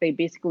inert. They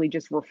basically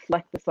just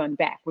reflect the sun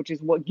back, which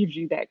is what gives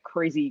you that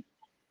crazy,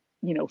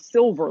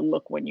 silver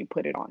look when you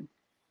put it on.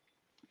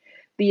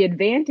 The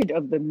advantage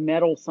of the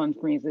metal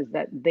sunscreens is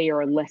that they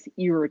are less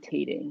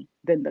irritating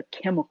than the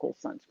chemical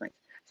sunscreens.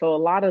 So a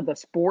lot of the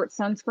sports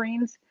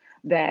sunscreens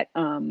that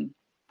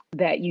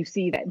you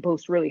see that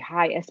boast really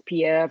high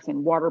SPFs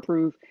and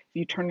waterproof, if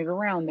you turn it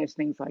around, there's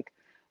things like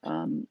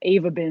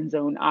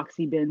avobenzone,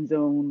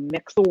 oxybenzone,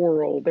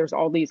 Mexoryl. There's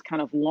all these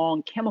kind of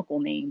long chemical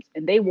names,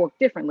 and they work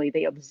differently.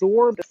 They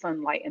absorb the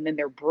sunlight and then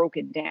they're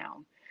broken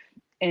down.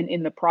 And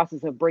in the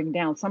process of breaking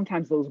down,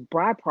 sometimes those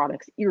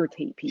byproducts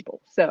irritate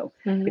people. So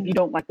if you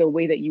don't like the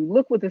way that you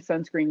look with the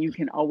sunscreen, you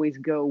can always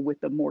go with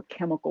the more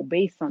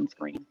chemical-based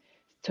sunscreen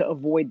to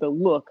avoid the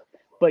look.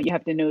 But you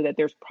have to know that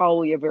there's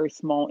probably a very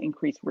small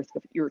increased risk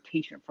of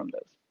irritation from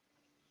those.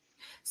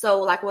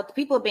 So like with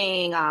people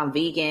being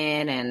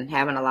vegan and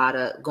having a lot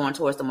of going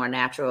towards the more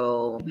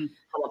natural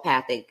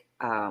homeopathic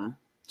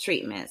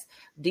treatments,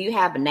 do you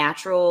have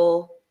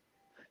natural?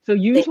 So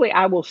usually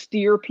I will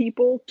steer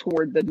people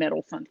toward the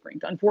metal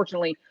sunscreens.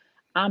 Unfortunately,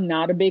 I'm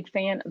not a big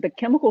fan. The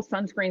chemical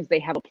sunscreens, they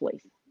have a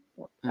place.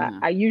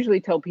 I usually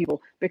tell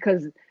people,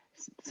 because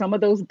some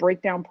of those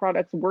breakdown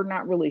products, we're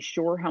not really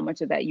sure how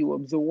much of that you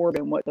absorb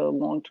and what the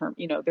long-term,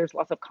 there's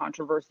lots of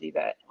controversy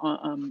that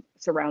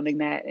surrounding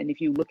that. And if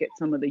you look at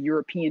some of the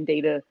European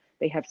data,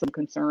 they have some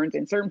concerns.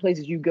 In certain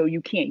places you go,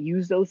 you can't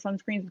use those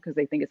sunscreens because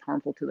they think it's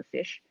harmful to the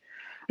fish.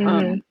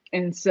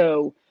 And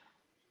so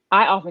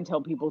I often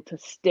tell people to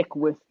stick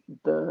with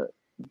the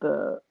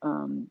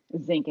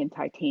zinc and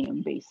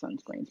titanium based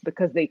sunscreens,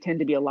 because they tend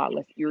to be a lot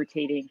less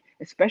irritating,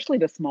 especially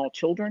to small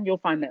children. You'll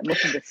find that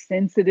most of the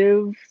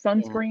sensitive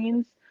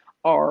sunscreens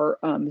are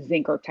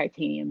zinc or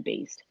titanium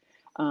based.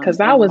 Because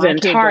I was in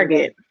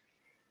Target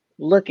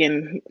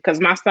looking, because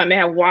my son, they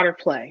have water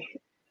play.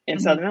 And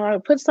so then I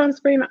put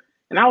sunscreen,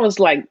 and I was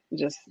like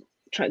just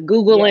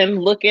Googling,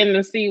 looking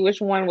to see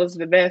which one was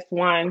the best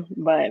one.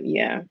 But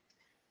yeah,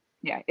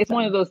 it's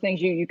one of those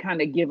things you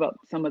kind of give up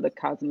some of the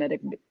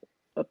cosmetic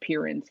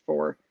appearance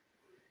for,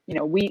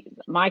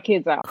 my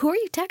kids out. Who are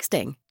you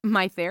texting?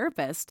 My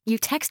therapist. You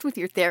text with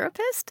your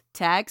therapist?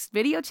 Text,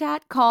 video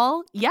chat,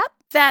 call. Yep.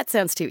 That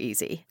sounds too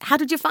easy. How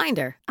did you find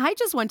her? I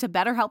just went to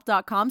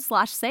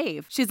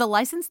betterhelp.com/save. She's a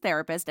licensed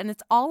therapist and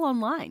it's all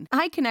online.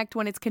 I connect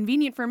when it's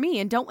convenient for me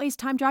and don't waste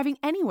time driving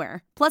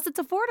anywhere. Plus, it's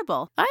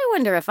affordable. I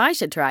wonder if I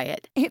should try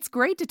it. It's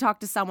great to talk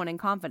to someone in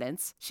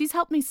confidence. She's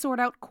helped me sort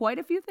out quite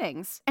a few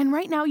things. And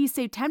right now you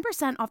save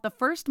 10% off the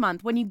first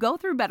month when you go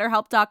through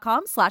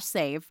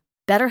betterhelp.com/save.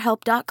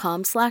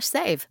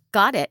 BetterHelp.com/save.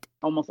 Got it.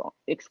 Almost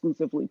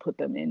exclusively put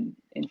them in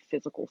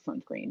physical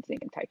sunscreen,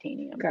 zinc and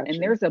titanium. Gotcha.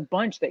 And there's a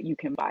bunch that you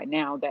can buy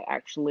now that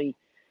actually,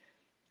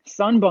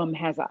 Sunbum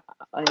has a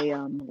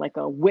like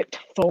a whipped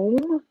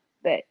foam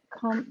that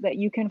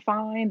you can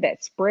find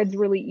that spreads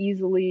really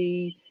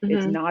easily.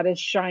 It's not as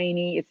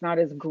shiny, it's not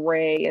as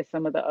gray as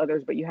some of the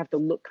others, but you have to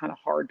look kind of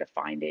hard to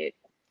find it.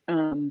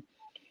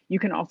 You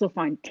can also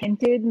find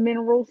tinted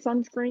mineral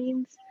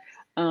sunscreens.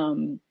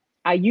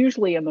 I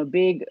usually am a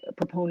big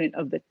proponent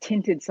of the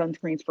tinted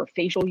sunscreens for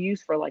facial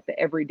use, for like the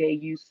everyday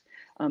use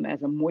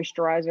as a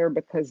moisturizer,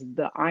 because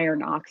the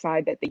iron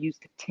oxide that they use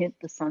to tint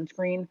the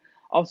sunscreen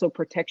also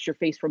protects your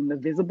face from the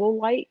visible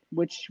light,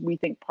 which we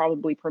think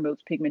probably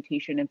promotes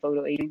pigmentation and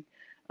photoaging.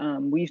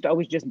 We used to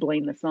always just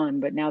blame the sun,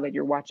 but now that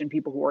you're watching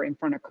people who are in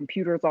front of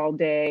computers all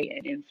day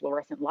and in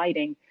fluorescent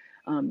lighting,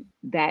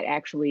 that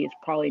actually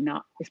probably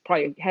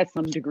has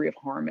some degree of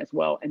harm as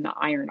well. And the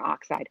iron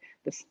oxide,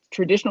 the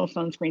traditional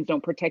sunscreens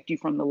don't protect you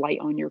from the light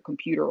on your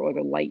computer or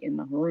the light in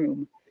the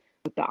room,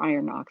 but the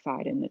iron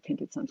oxide and the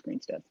tinted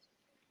sunscreens does.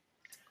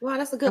 Well,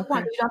 that's a good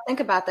point. You don't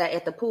think about that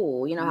at the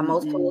pool. You know how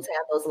most pools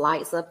have those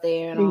lights up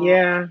there and all.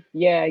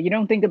 Yeah. You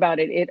don't think about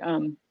it.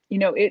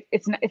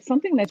 It's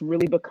something that's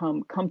really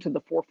come to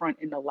the forefront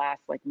in the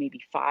last like maybe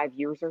 5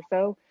 years or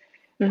so.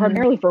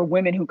 Primarily for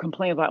women who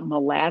complain about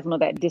melasma,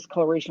 that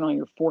discoloration on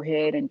your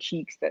forehead and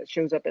cheeks that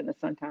shows up in the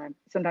sunshine.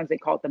 Sometimes they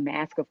call it the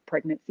mask of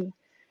pregnancy.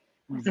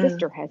 My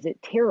sister has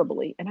it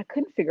terribly, and I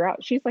couldn't figure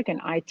out. She's like in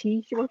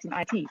IT. She works in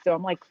IT, so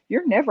I'm like,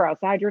 you're never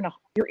outside.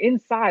 You're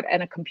inside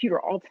at a computer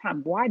all the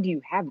time. Why do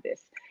you have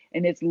this?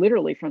 And it's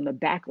literally from the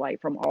backlight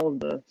from all of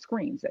the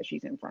screens that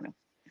she's in front of.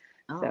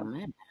 So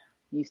man,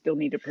 you still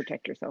need to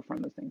protect yourself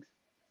from those things.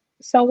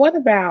 So what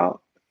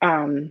about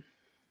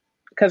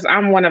because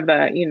I'm one of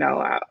the,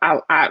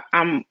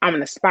 I'm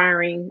an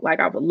aspiring,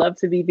 like I would love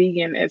to be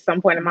vegan at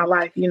some point in my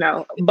life,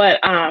 but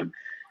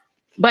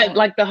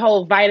like the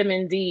whole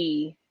vitamin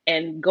D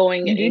and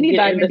going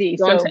into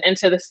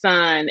the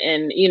sun,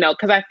 and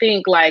because I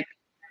think like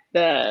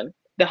the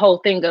whole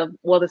thing of,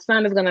 well, the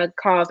sun is going to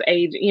cause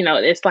age,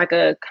 it's like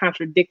a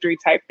contradictory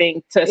type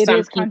thing to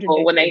some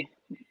people when they.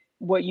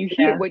 What you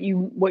hear, what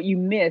you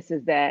miss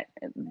is that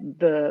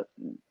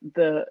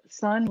the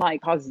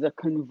sunlight causes a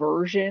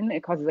conversion.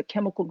 It causes a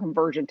chemical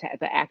conversion to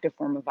the active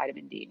form of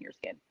vitamin D in your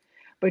skin,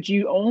 but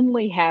you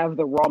only have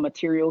the raw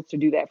materials to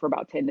do that for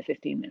about 10 to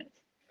 15 minutes.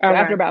 So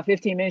after about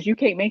 15 minutes, you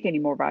can't make any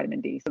more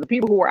vitamin D. So the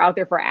people who are out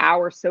there for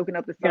hours soaking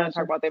up the sun,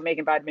 talk about they're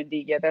making vitamin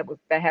D. Yeah,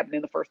 that happened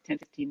in the first 10,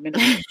 15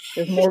 minutes.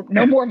 There's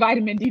no more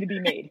vitamin D to be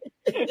made.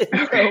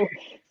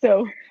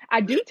 So I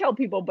do tell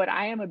people, but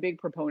I am a big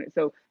proponent.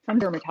 So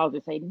some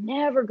dermatologists say,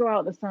 never go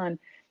out in the sun.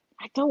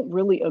 I don't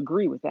really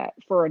agree with that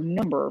for a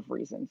number of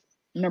reasons.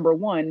 Number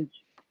one,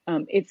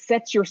 it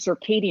sets your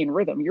circadian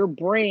rhythm. Your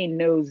brain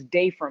knows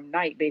day from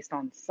night based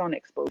on sun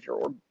exposure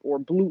or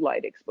blue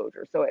light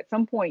exposure. So at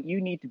some point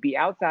you need to be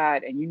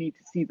outside and you need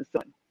to see the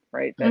sun,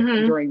 right?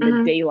 During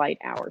the daylight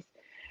hours.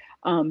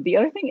 The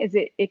other thing is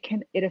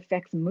it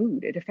affects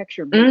mood. It affects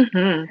your mood.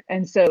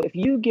 And so if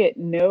you get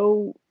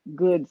no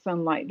good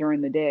sunlight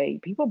during the day,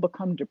 people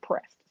become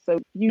depressed. So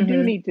you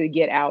do need to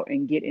get out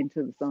and get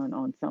into the sun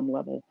on some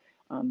level.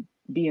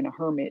 Being a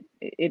hermit,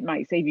 it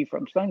might save you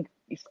from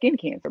skin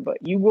cancer, but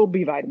you will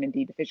be vitamin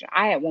D deficient.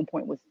 I at one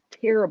point was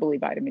terribly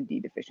vitamin D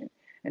deficient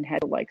and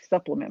had to like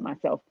supplement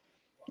myself.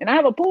 And I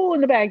have a pool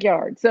in the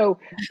backyard. So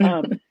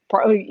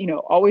probably,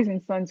 always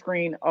in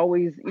sunscreen,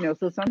 always,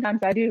 so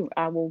sometimes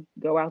I will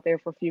go out there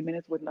for a few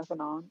minutes with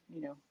nothing on,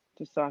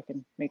 just so I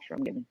can make sure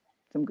I'm getting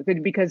some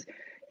good, because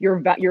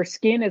your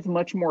skin is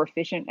much more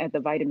efficient at the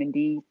vitamin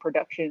D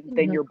production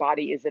than your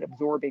body is at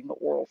absorbing the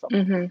oral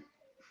supplements.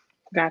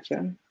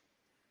 Gotcha.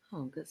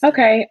 Oh, good stuff.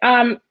 Okay.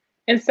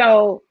 And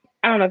so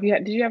I don't know if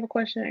did you have a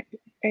question,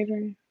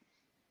 Adrienne?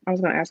 I was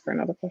going to ask her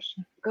another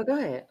question. Go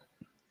ahead.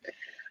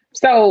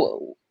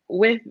 So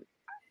with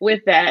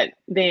that,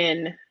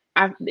 then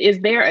is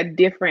there a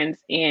difference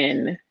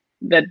in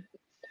the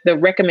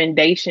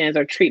recommendations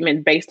or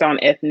treatment based on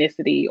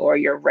ethnicity or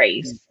your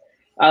race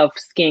of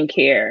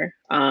skincare,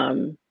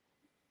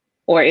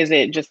 or is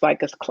it just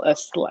like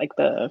like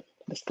the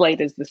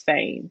slate is the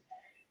same?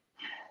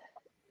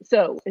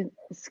 So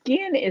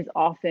skin is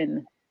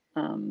often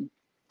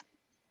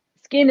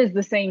skin is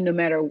the same no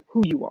matter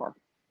who you are.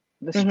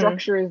 The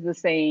structure is the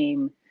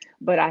same,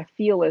 but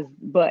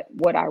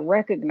what I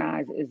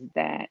recognize is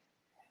that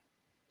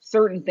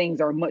certain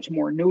things are much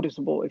more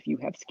noticeable if you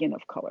have skin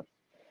of color.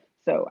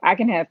 So I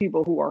can have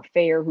people who are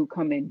fair who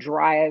come in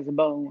dry as a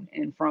bone,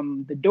 and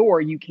from the door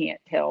you can't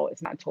tell.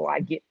 It's not until I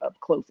get up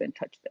close and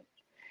touch them.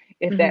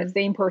 If that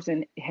same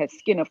person has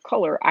skin of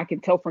color, I can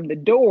tell from the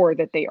door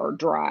that they are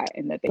dry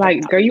and that they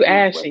like, girl, you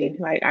ashy.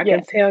 Like I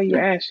can tell you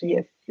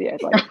ashy.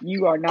 Yes, like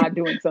you are not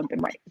doing something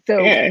right.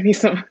 So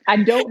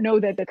I don't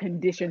know that the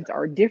conditions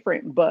are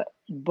different, but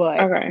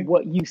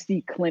what you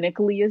see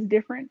clinically is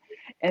different.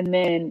 And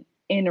then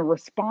in a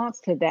response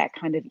to that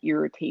kind of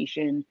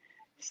irritation,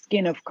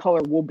 skin of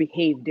color will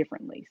behave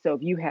differently. So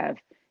if you have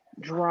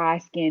dry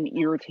skin,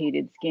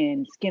 irritated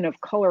skin of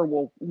color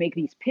will make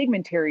these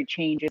pigmentary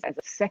changes as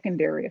a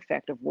secondary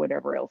effect of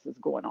whatever else is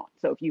going on.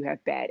 So if you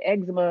have bad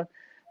eczema,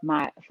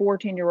 my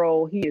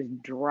 14-year-old, he is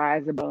dry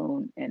as a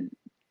bone, and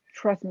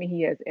trust me,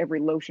 he has every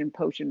lotion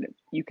potion that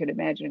you can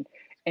imagine,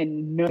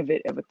 and none of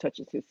it ever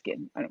touches his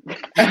skin. I don't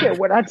care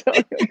what I tell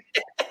him.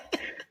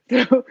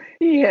 So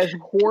he has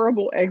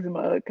horrible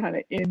eczema kind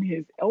of in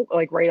his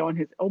like right on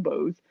his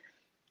elbows.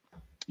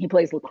 He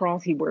plays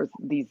lacrosse. He wears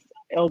these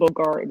elbow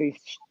guard, these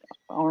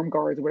arm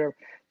guards, whatever,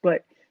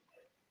 but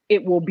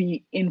it will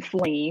be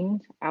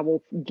inflamed. I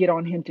will get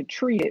on him to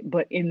treat it,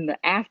 but in the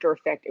after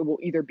effect, it will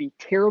either be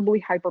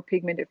terribly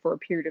hyperpigmented for a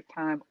period of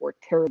time or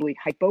terribly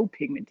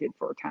hypopigmented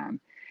for a time.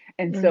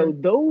 And so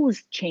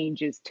those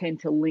changes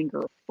tend to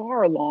linger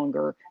far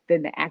longer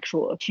than the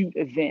actual acute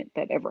event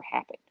that ever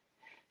happened.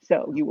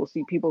 So you will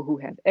see people who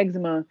have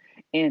eczema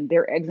and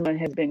their eczema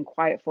has been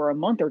quiet for a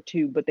month or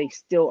two, but they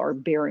still are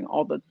bearing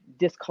all the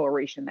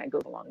discoloration that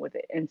goes along with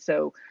it. And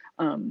so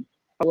a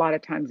lot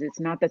of times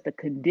it's not that the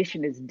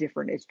condition is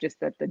different, it's just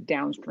that the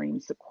downstream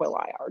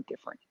sequelae are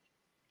different.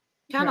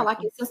 Kind of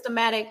like your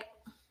systematic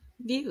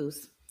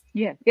views.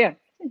 Yeah.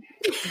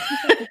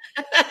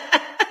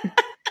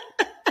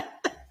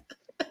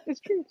 It's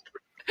true.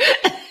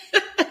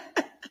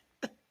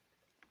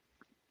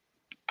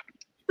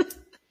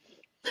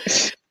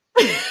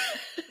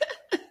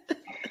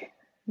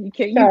 You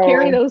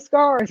carry those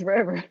scars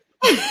forever.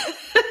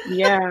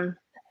 Yeah,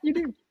 you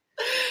do.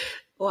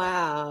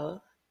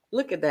 Wow,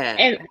 look at that.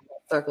 And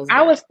circles.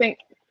 I was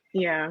thinking,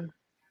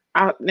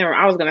 I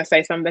was gonna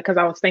say something because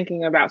I was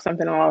thinking about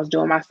something while I was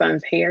doing my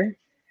son's hair,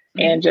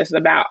 and just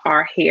about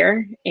our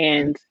hair.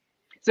 And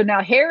so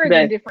now hair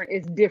is different.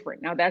 It's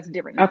different. Now that's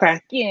different. Now okay.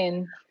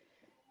 Skin.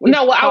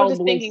 No, well, I was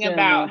just thinking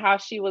about how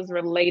she was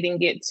relating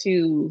it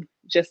to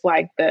just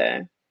like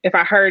if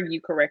I heard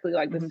you correctly,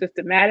 like the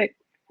systematic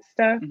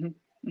stuff.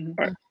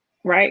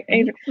 Right?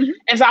 And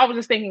so I was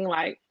just thinking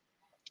like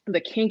the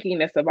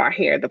kinkiness of our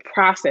hair, the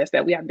process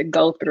that we have to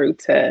go through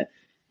to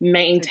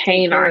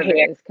maintain our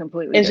hair is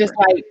completely it's different.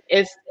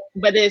 Just like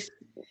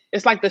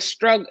it's like the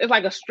struggle. It's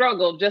like a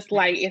struggle, just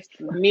like it's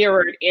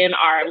mirrored in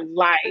our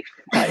life,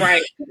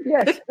 right?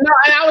 Yes. No,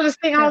 and I was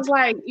just thinking, I was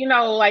like,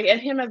 like at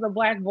him as a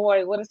Black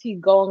boy, what is he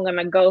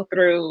gonna go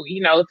through,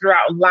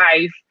 throughout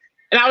life?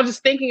 And I was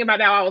just thinking about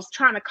that. I was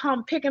trying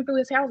to picking through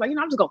his hair. I was like,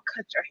 I'm just gonna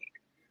cut your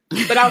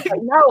hair. But I was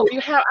like, no,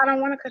 I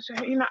don't want to cut your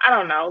hair. I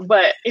don't know.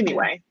 But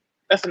anyway,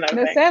 that's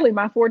another thing. Sadly,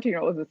 my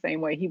 14-year-old is the same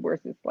way. He wears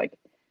this like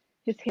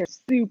his hair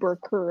super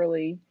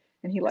curly,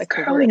 and he likes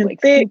to wear it like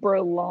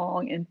super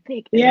long and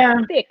thick.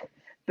 And thick.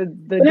 The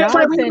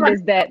godsend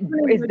is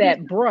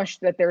that brush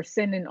that they're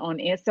selling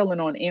on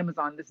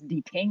Amazon. This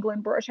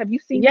detangling brush. Have you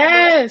seen?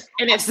 Yes,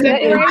 and it's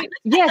right.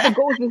 Yes, it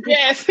goes.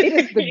 Yes, it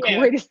is the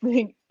greatest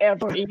thing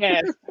ever.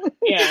 Yes,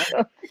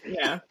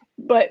 yeah.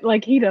 But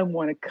like he doesn't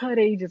want to cut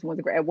it. He just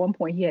wants to. At one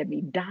point, he had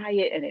me dye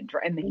it, and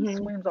and then he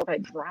swims all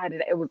that dried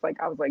it. It was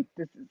like I was like,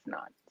 this is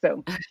not.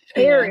 So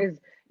hair is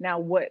now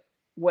what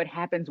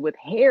happens with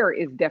hair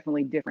is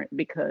definitely different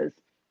because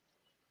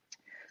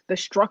the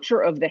structure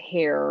of the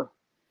hair,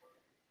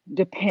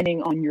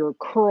 depending on your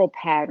curl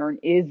pattern,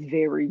 is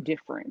very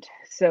different.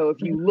 So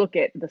if you look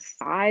at the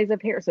size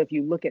of hair, so if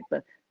you look at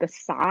the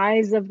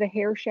size of the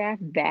hair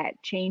shaft, that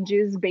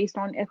changes based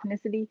on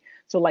ethnicity.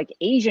 So like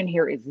Asian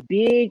hair is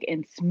big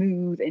and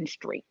smooth and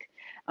straight,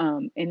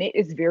 and it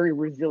is very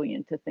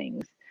resilient to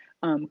things.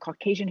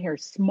 Caucasian hair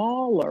is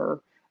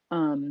smaller,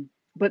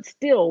 but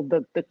still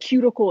the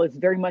cuticle is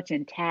very much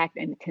intact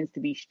and it tends to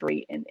be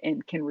straight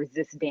and can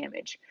resist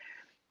damage.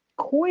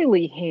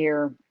 Coily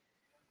hair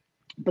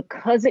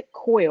because it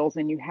coils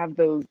and you have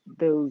those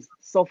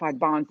sulfide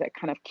bonds that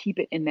kind of keep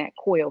it in that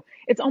coil,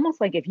 it's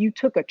almost like if you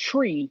took a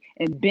tree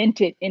and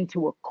bent it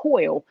into a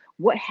coil,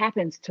 what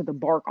happens to the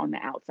bark on the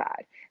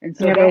outside? And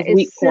so that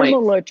is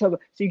similar to,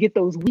 so you get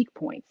those weak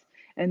points.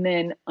 And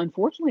then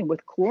unfortunately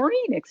with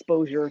chlorine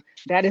exposure,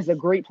 that is a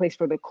great place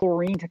for the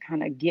chlorine to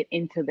kind of get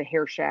into the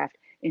hair shaft,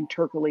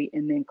 intercalate,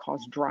 and then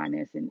cause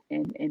dryness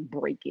and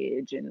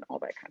breakage and all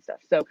that kind of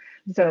stuff.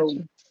 So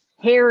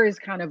hair is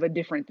kind of a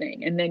different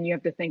thing. And then you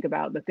have to think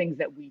about the things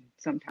that we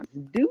sometimes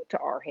do to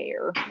our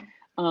hair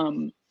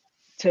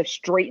to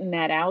straighten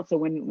that out. So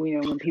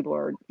when people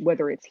are,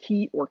 whether it's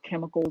heat or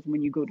chemicals,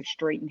 when you go to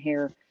straighten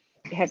hair,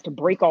 it has to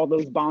break all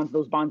those bonds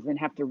then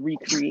have to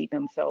recreate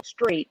themselves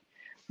straight,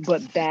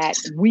 but that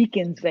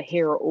weakens the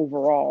hair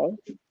overall.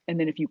 And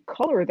then if you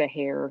color the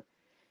hair,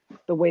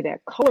 the way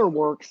that color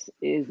works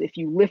is if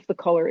you lift the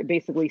color, it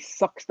basically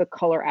sucks the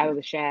color out of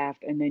the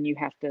shaft, and then you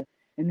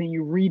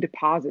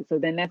redeposit. So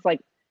then that's like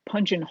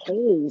punching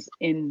holes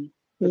in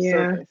the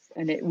surface,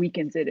 and it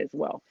weakens it as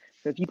well.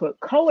 So if you put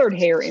colored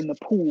hair in the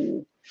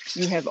pool,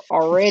 you have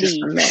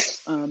already,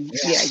 it's a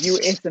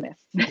mess.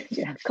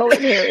 Yeah, colored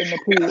hair in the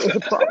pool is a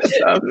problem.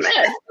 It's a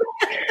mess.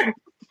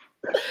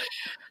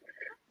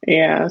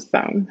 Yeah.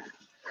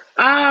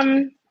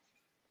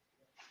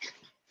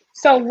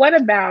 So what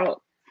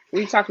about,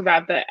 we talked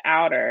about the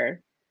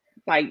outer,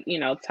 like,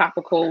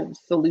 topical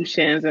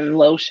solutions and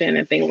lotion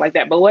and things like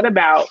that. But what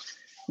about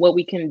what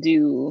we can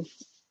do,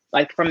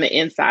 like, from the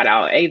inside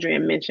out?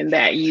 Adrienne mentioned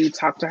that you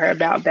talked to her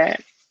about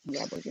that.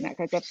 Yeah, breaking that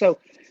kind of stuff.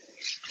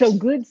 So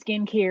good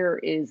skincare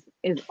is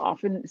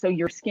often, so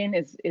your skin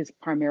is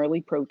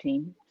primarily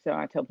protein. So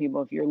I tell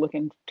people, if you're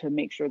looking to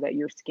make sure that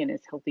your skin is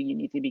healthy, you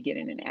need to be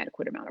getting an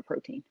adequate amount of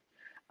protein.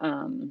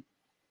 And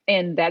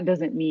that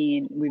doesn't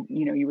mean,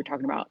 you were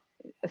talking about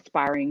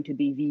aspiring to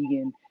be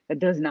vegan. That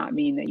does not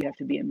mean that you have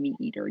to be a meat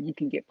eater. You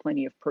can get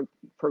plenty of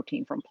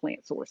protein from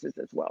plant sources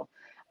as well.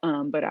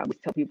 But I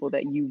would tell people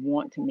that you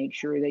want to make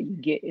sure that you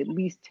get at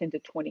least 10 to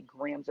 20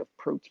 grams of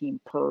protein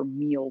per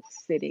meal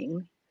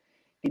sitting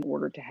in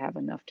order to have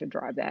enough to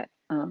drive that.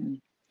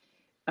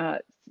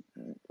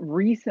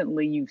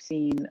 Recently, you've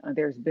seen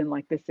there's been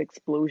like this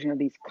explosion of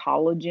these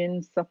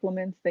collagen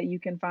supplements that you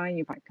can find.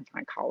 You can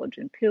find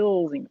collagen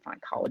pills, you can find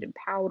collagen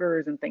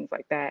powders and things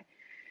like that.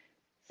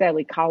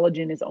 Sadly,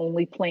 collagen is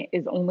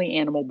only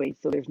animal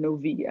based, so there's no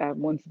vegan.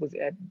 Once was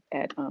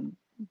at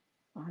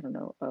I don't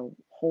know, a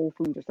Whole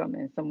Foods or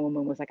something, and some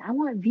woman was like, "I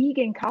want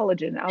vegan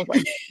collagen." I was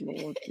like,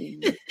 "Lord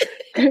Jesus,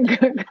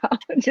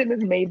 collagen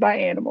is made by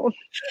animals.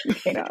 You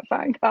cannot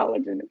find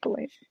collagen in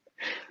plants."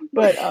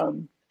 But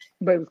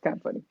it was kind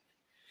of funny.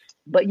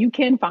 But you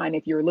can find,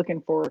 if you're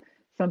looking for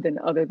something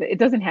other than, it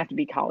doesn't have to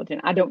be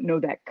collagen. I don't know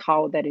that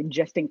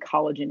ingesting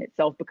collagen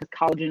itself, because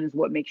collagen is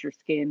what makes your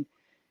skin,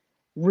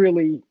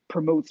 really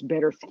promotes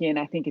better skin.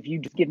 I think if you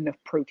just get enough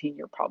protein,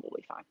 you're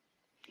probably fine.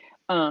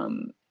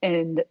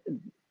 And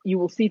you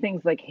will see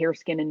things like hair,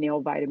 skin, and nail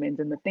vitamins,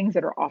 and the things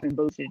that are often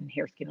boasted in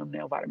hair, skin, and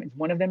nail vitamins.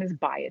 One of them is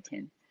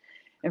biotin.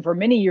 And for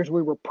many years,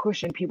 we were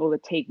pushing people to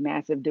take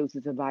massive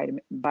doses of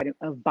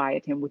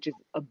biotin, which is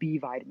a B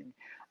vitamin.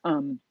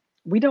 I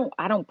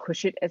don't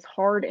push it as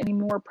hard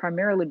anymore,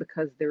 primarily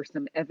because there's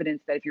some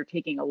evidence that if you're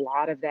taking a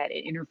lot of that,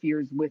 it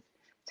interferes with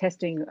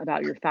testing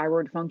about your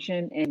thyroid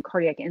function and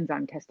cardiac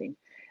enzyme testing.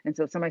 And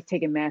so if somebody's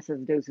taking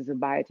massive doses of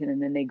biotin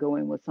and then they go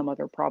in with some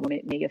other problem,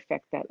 it may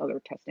affect that other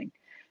testing.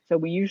 So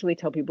we usually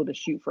tell people to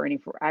shoot for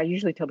about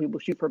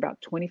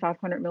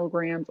 2,500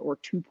 milligrams or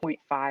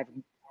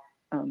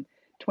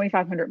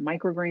 2,500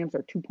 micrograms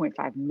or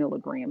 2.5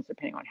 milligrams,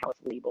 depending on how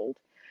it's labeled.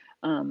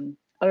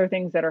 Other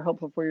things that are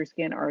helpful for your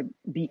skin are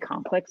B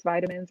complex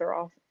vitamins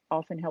are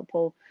often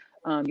helpful.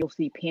 You'll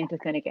see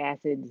pantothenic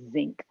acid,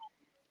 zinc.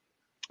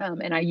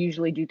 And I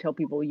usually do tell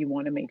people you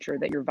want to make sure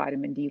that your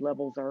vitamin D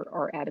levels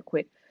are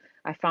adequate.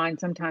 I find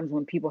sometimes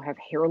when people have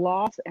hair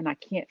loss and I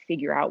can't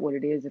figure out what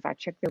it is, if I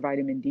check their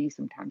vitamin D,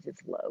 sometimes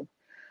it's low.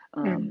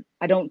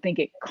 I don't think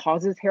it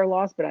causes hair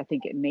loss, but I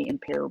think it may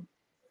impair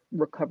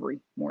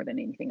recovery more than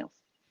anything else.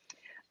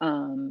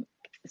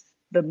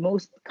 The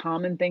most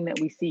common thing that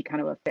we see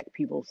kind of affect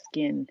people's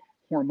skin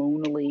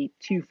hormonally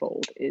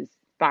twofold is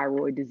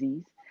thyroid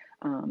disease.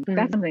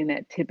 That's something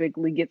that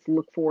typically gets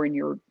looked for in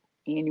your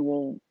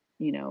annual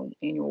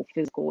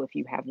physical if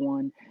you have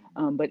one.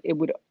 But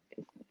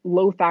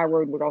low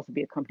thyroid would also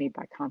be accompanied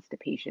by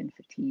constipation,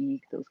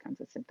 fatigue, those kinds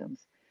of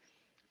symptoms.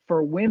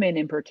 For women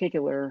in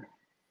particular,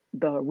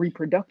 the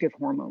reproductive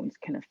hormones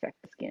can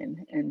affect the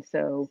skin. And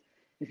so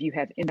if you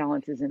have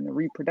imbalances in the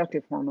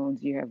reproductive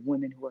hormones, you have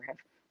women who have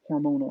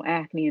hormonal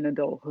acne in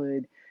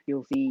adulthood.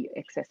 You'll see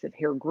excessive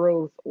hair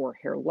growth or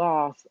hair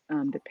loss,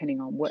 depending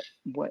on what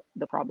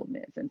the problem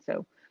is. And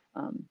so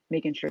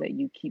making sure that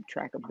you keep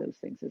track of those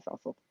things is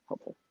also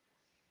helpful.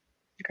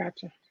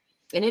 Gotcha.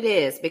 And it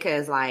is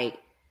because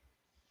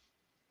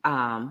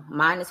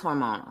mine is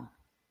hormonal.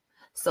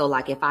 So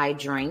like if I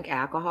drink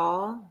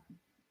alcohol,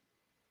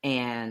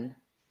 and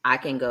I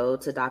can go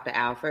to Dr.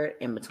 Alford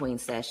in between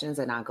sessions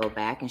and I'll go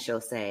back and she'll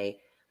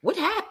say, "What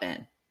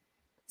happened?"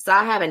 So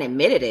I haven't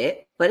admitted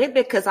it, but it's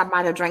because I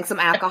might have drank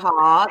some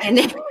alcohol and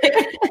then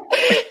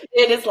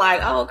it's like,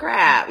 oh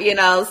crap,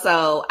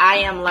 so I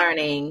am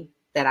learning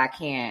that I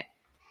can't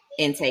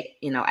intake,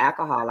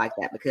 alcohol like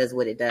that, because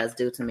what it does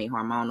do to me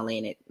hormonally,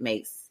 and it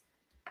makes,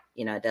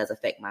 it does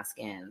affect my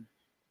skin.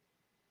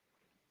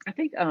 I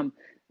think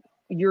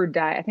your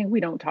diet, I think we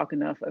don't talk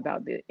enough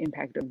about the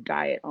impact of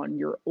diet on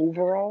your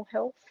overall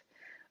health.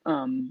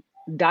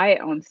 Diet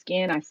on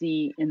skin, I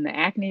see in the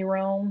acne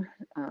realm,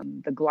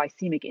 the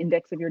glycemic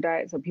index of your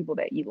diet. So people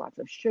that eat lots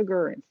of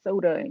sugar and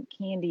soda and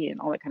candy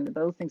and all that kind of,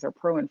 those things are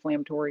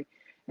pro-inflammatory,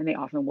 and they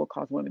often will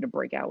cause women to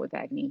break out with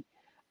acne.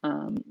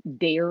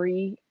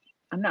 Dairy,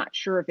 I'm not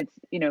sure if it's,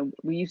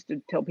 we used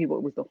to tell people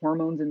it was the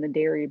hormones in the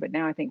dairy, but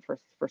now I think for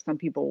some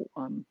people,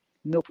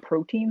 milk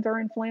proteins are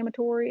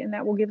inflammatory, and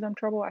that will give them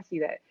trouble. I see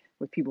that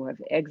with people who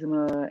have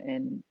eczema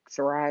and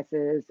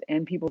psoriasis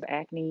and people with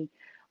acne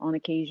on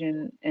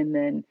occasion. And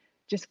then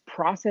just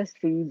processed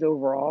foods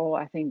overall.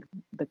 I think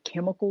the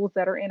chemicals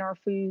that are in our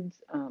foods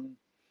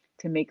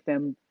to make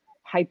them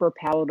hyper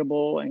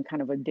palatable and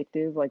kind of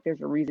addictive. Like there's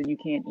a reason you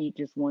can't eat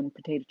just one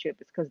potato chip.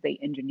 It's because they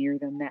engineer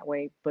them that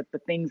way. But the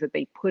things that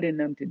they put in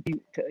them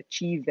to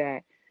achieve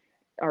that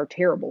are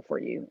terrible for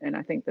you. And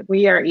I think that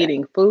we are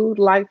eating food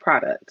like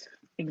product.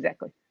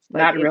 Exactly.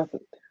 Not real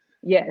food.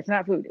 Yeah, it's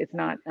not food. It's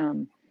not.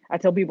 I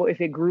tell people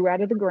if it grew out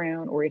of the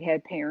ground or it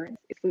had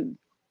parents, it's food.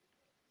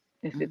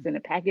 If it's in a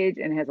package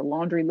and has a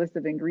laundry list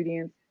of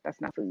ingredients, that's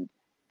not food.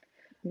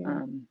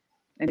 Yeah.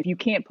 And if you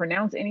can't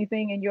pronounce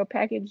anything in your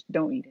package,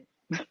 don't eat it.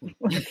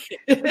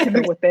 I don't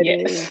know what that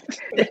is.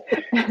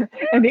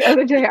 And the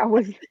other day I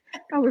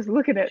was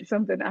looking at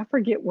something, I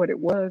forget what it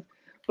was,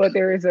 but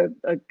there is a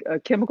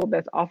chemical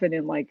that's often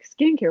in like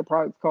skincare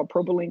products called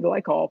propylene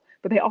glycol,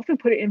 but they often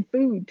put it in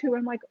food too.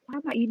 I'm like, why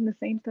am I eating the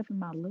same stuff in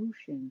my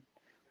lotion?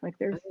 Like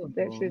there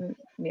shouldn't,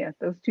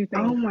 those two things.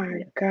 Oh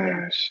my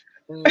gosh.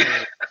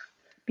 Yeah.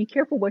 Be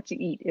careful what you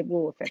eat. It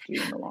will affect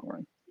you in the long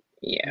run.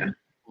 Yeah.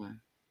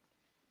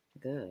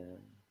 Good.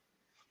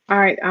 All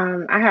right.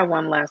 I have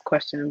one last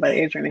question, but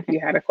Adrian, if you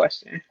had a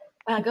question.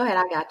 Go ahead.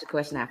 I got the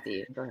question after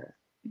you. Go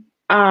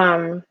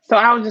ahead. So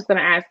I was just going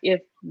to ask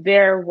if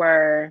there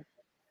were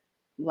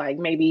like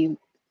maybe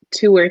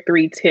 2 or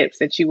 3 tips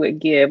that you would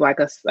give like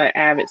an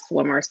avid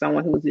swimmer or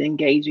someone who's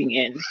engaging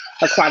in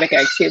aquatic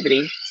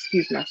activity.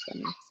 Excuse my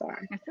stomach.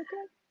 Sorry. That's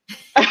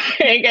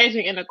okay.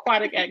 Engaging in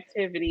aquatic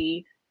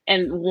activity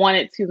and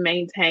wanted to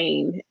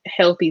maintain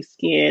healthy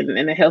skin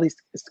and a healthy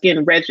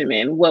skin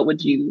regimen. What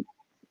would you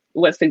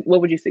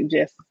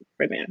suggest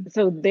for them?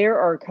 So there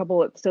are a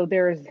couple of,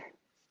 there's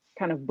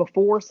kind of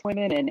before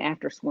swimming and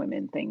after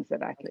swimming things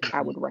that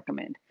I would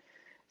recommend.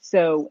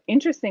 So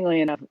interestingly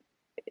enough,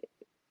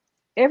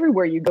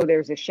 everywhere you go,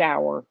 there's a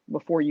shower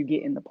before you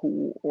get in the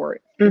pool, or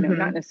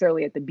not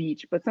necessarily at the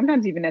beach, but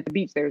sometimes even at the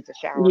beach, there's a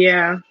shower.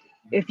 Yeah.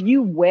 If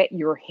you wet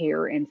your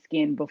hair and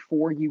skin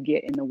before you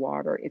get in the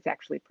water, it's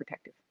actually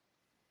protective.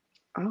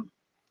 Oh.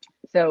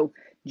 So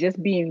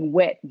just being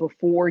wet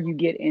before you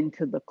get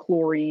into the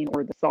chlorine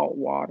or the salt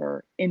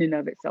water in and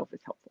of itself is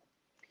helpful.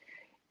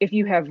 If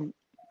you have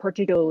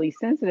particularly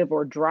sensitive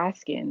or dry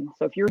skin,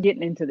 so if you're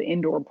getting into the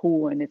indoor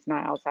pool and it's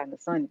not outside in the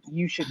sun,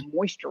 you should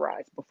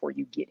moisturize before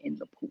you get in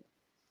the pool,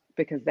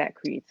 because that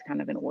creates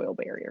kind of an oil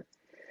barrier.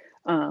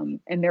 And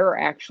there are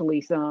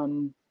actually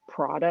some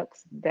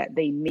products that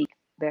they make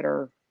that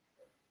are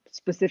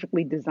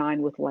specifically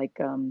designed with like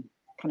kind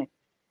of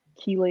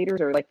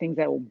chelators or like things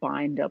that will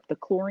bind up the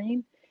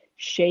chlorine.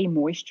 Shea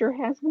Moisture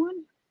has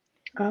one.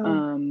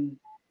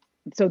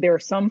 So there are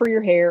some for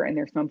your hair and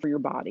there's some for your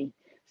body.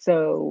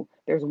 So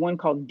there's one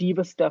called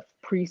Diva Stuff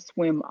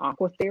Pre-Swim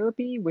Aqua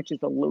Therapy, which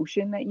is a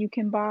lotion that you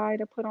can buy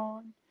to put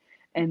on.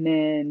 And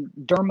then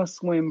Derma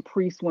Swim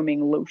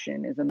Pre-Swimming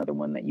Lotion is another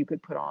one that you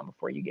could put on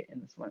before you get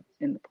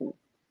in the pool.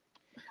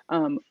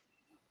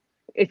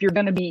 If you're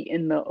going to be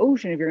in the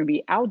ocean, if you're going to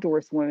be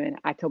outdoor swimming,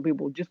 I tell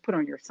people just put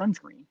on your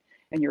sunscreen,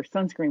 and your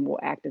sunscreen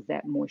will act as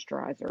that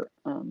moisturizer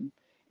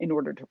in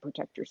order to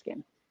protect your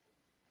skin.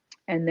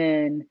 And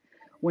then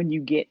when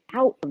you get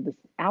out of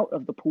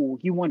the pool,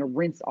 you want to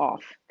rinse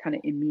off kind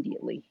of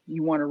immediately.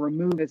 You want to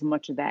remove as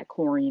much of that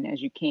chlorine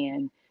as you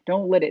can.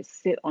 Don't let it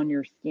sit on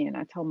your skin.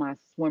 I tell my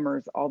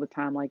swimmers all the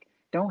time, like,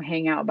 don't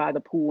hang out by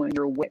the pool in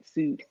your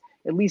wetsuit.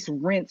 At least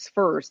rinse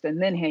first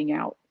and then hang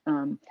out,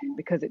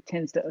 because it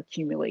tends to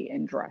accumulate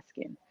in dry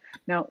skin.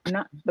 Now,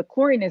 the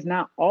chlorine is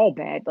not all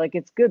bad. Like,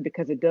 it's good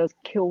because it does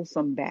kill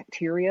some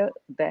bacteria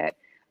that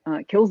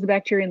kills the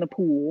bacteria in the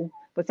pool,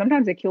 but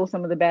sometimes it kills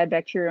some of the bad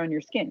bacteria on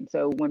your skin.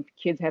 So when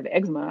kids have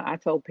eczema, I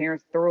tell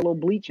parents throw a little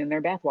bleach in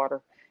their bath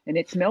water, and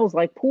it smells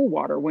like pool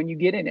water when you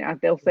get in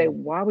it. They'll say,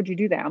 why would you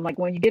do that? I'm like,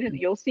 when you get in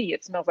it, you'll see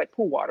it smells like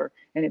pool water,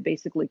 and it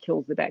basically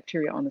kills the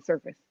bacteria on the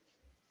surface.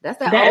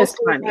 That is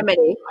funny.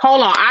 Remedy.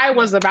 Hold on, I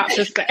was about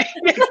to say.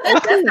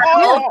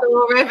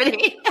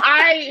 Remedy.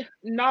 I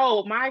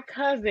know my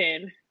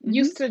cousin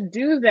used to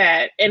do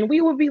that, and we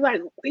would be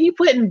like, we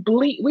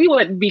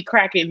wouldn't be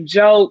cracking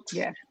jokes.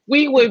 Yeah,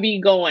 we would be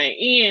going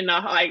in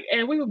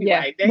and we would be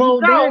like,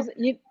 well,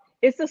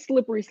 it's a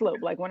slippery slope.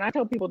 Like when I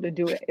tell people to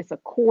do it, it's a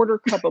quarter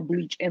cup of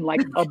bleach in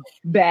like a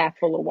bath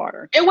full of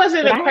water. It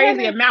wasn't a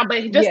crazy amount,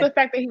 but just the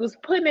fact that he was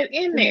putting it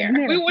in there.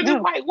 We were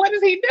just like, what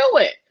is he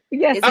doing?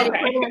 Yes. Is it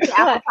equivalent to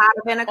apple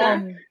cider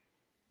vinegar?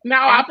 No,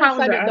 apple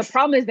cider. The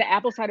problem is the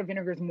apple cider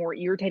vinegar is more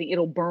irritating.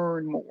 It'll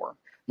burn more.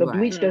 The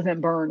bleach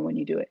doesn't burn when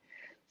you do it.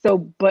 So,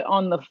 but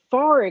on the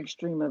far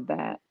extreme of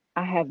that,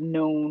 I have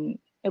known,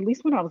 at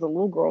least when I was a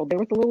little girl, there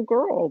was a little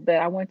girl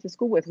that I went to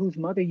school with whose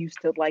mother used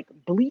to like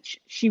bleach.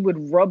 She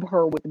would rub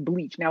her with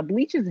bleach. Now,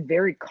 bleach is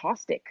very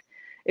caustic.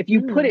 If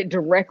you put it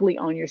directly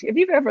on your skin, if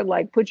you've ever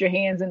like put your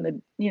hands in the,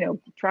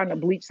 trying to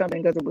bleach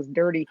something because it was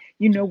dirty,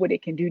 you know what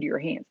it can do to your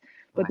hands.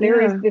 But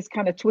there is this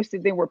kind of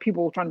twisted thing where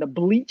people are trying to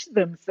bleach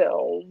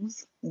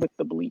themselves with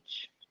the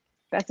bleach.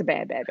 That's a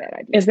bad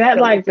idea. Is that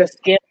so like the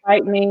skin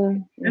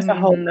lightening? That's a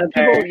whole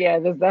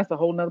nother. That's a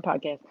whole nother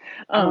podcast.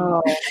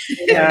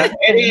 Yeah,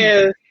 it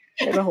is.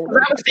 I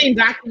was seeing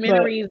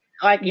documentaries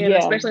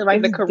especially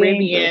like the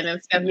Caribbean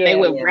and stuff. Yeah, they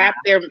would wrap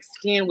their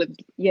skin with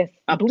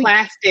a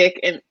plastic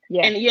and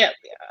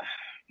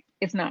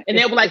it's not. And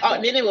they were like,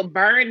 then it would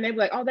burn. And they were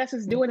like, that's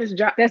just doing its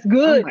job. That's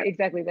good.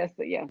 Exactly. That's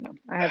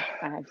I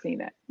have seen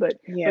that. But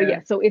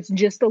so it's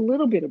just a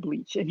little bit of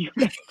bleach in your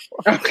back.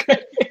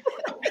 Okay.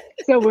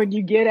 So when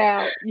you get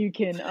out, you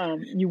can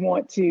you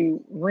want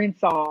to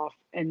rinse off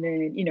and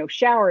then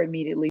shower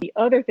immediately. The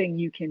other thing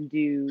you can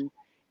do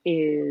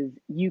is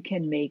you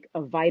can make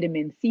a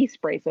vitamin C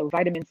spray. So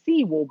vitamin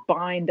C will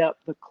bind up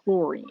the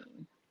chlorine.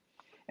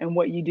 And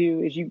what you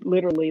do is you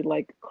literally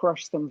like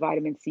crush some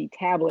vitamin C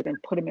tablets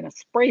and put them in a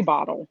spray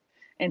bottle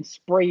and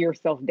spray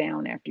yourself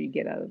down after you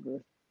get out of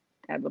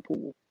the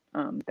pool.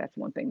 That's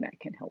one thing that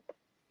can help.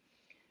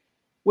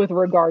 With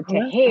regard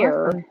to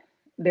hair,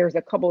 there's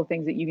a couple of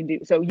things that you can do.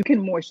 So you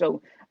can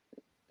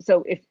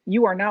So if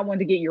you are not one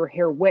to get your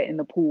hair wet in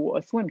the pool,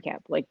 a swim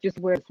cap, like just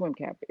wear a swim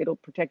cap. It'll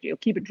protect you.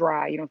 It'll keep it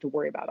dry. You don't have to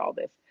worry about all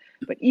this.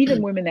 But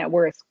even women that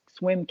wear a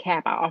swim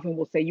cap, I often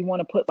will say you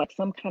want to put like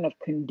some kind of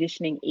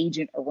conditioning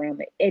agent around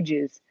the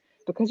edges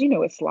because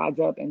it slides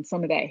up and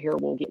some of that hair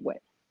will get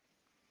wet.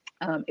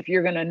 If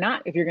you're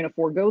gonna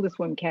forego the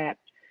swim cap,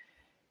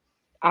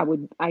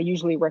 I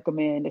usually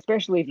recommend,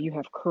 especially if you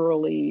have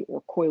curly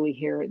or coily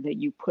hair, that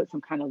you put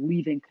some kind of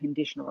leave-in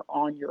conditioner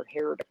on your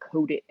hair to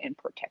coat it and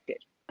protect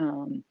it.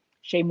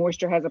 Shea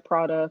Moisture has a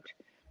product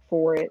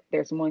for it.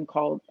 There's one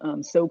called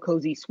So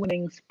Cozy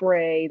Swimming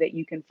Spray that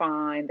you can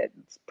find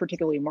that's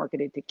particularly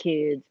marketed to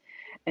kids.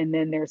 And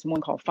then there's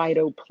one called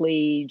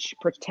Phytoplage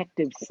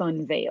Protective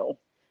Sun Veil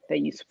that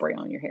you spray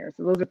on your hair.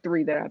 So those are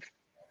three that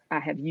I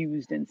have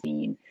used and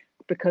seen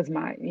because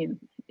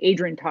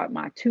Adrian taught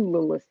my two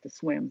littlest to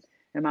swim.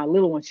 And my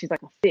little one, she's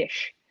like a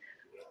fish.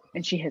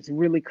 And she has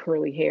really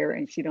curly hair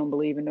and she don't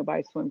believe in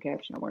nobody's swim cap.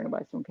 She's not wearing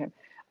nobody's swim cap.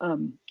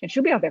 And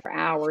she'll be out there for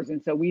hours.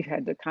 And so we've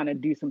had to kind of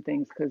do some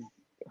things because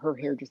her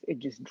hair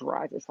just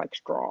dries. It's like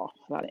straw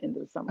by the end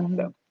of the summer. Mm-hmm.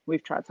 So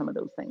we've tried some of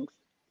those things.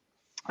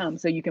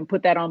 So you can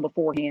put that on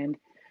beforehand.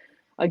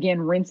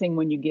 Again, rinsing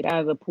when you get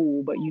out of the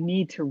pool, but you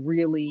need to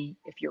really,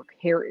 if your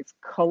hair is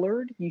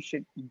colored, you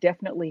should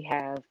definitely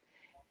have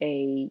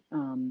a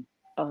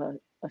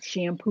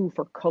shampoo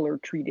for color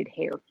treated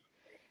hair,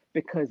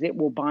 because it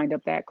will bind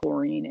up that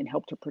chlorine and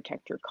help to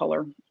protect your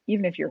color.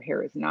 Even if your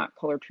hair is not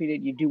color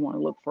treated, you do want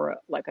to look for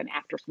an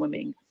after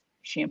swimming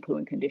shampoo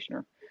and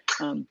conditioner.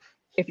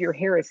 If your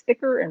hair is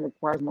thicker and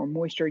requires more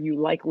moisture, you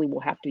likely will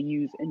have to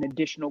use an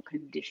additional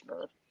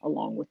conditioner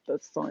along with the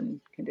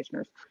sun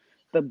conditioners.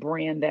 The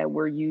brand that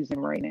we're using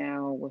right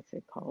now, what's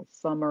it called?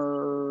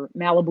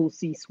 Malibu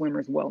Sea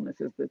Swimmers Wellness.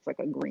 It's like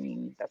a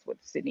green. That's what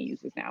Sydney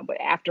uses now.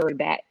 But after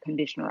that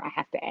conditioner, I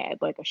have to add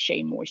like a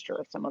Shea Moisture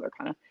or some other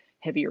kind of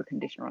heavier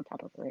conditioner on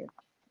top of her hair.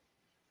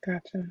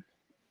 Gotcha.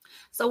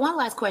 So one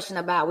last question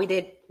about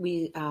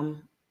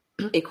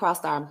it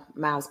crossed our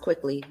mouths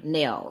quickly.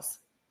 Nails.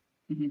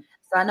 Mm-hmm.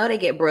 So I know they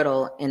get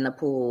brittle in the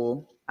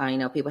pool.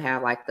 People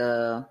have like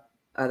the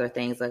other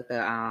things like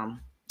the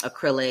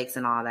acrylics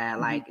and all that.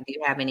 Mm-hmm. Like, do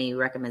you have any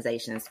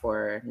recommendations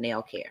for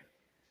nail care?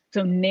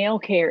 So nail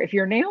care, if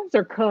your nails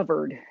are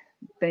covered,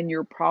 then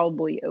you're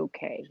probably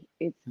okay.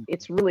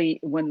 It's really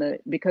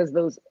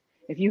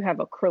if you have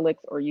acrylics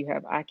or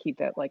I keep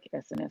that like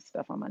SNS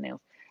stuff on my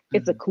nails,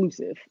 it's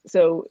occlusive.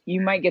 So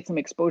you might get some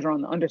exposure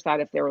on the underside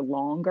if they're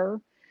longer.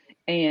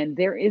 And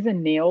there is a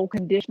nail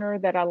conditioner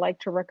that I like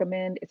to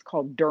recommend. It's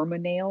called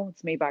Dermanail.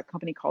 It's made by a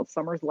company called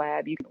Summers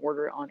Lab. You can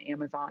order it on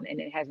Amazon,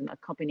 and it has an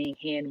accompanying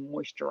hand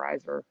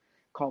moisturizer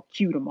called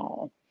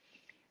Cutamol.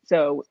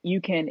 So you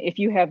can, if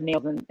you have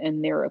nails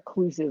and they're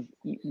occlusive,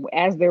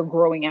 as they're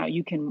growing out,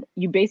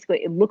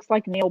 it looks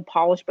like nail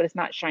polish, but it's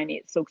not shiny.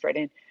 It soaks right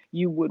in.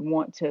 You would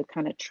want to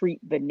kind of treat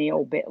the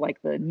nail bit like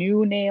the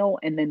new nail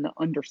and then the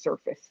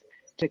undersurface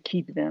to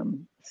keep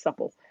them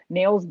supple.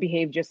 Nails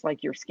behave just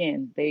like your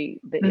skin.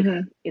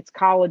 It's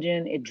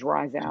collagen, it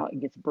dries out, it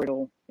gets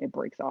brittle, it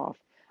breaks off.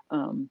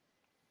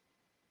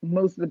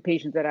 Most of the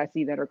patients that I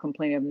see that are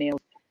complaining of nails,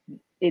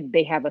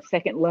 they have a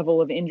second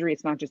level of injury.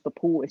 It's not just the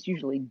pool, it's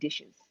usually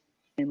dishes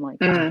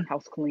and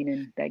house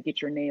cleaning that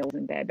get your nails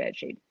in bad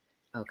shape.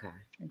 Okay.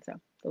 And so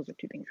those are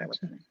two things I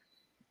recommend.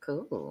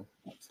 Cool.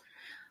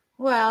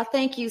 Well,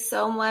 thank you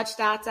so much,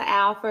 Dr.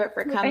 Alford,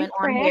 for coming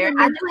on here.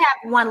 I do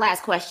have one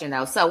last question,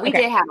 though. So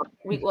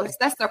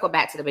let's circle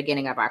back to the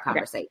beginning of our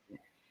conversation. Okay.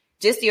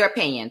 Just your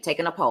opinion,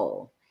 taking a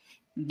poll.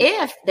 Mm-hmm.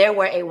 If there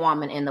were a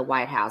woman in the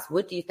White House,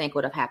 what do you think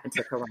would have happened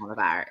to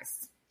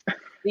coronavirus?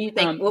 Do you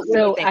think?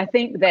 I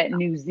think that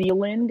New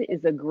Zealand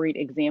is a great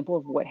example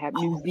of what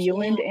happened. New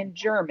Zealand and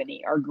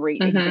Germany are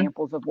great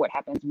examples of what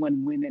happens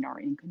when women are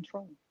in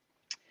control.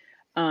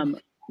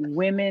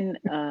 Women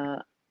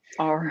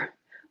are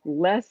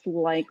less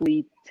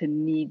likely to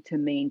need to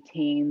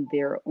maintain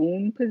their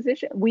own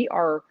position. We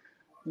are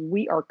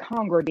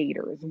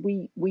congregators.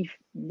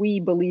 We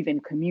believe in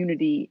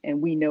community,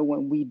 and we know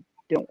when we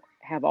don't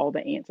have all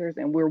the answers,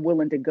 and we're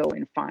willing to go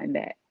and find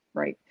that.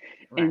 Right.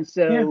 And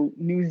so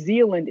New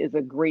Zealand is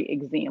a great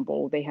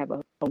example. They have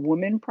a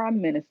woman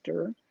prime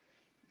minister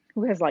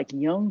who has like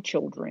young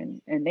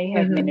children, and they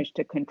have managed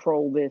to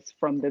control this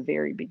from the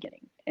very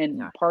beginning.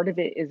 And part of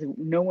it is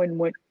knowing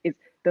what is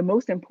the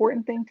most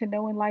important thing to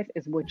know in life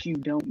is what you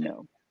don't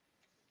know.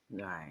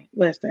 Right.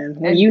 Listen,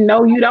 when you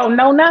know you don't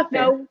know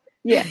nothing.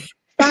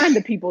 Find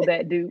the people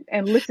that do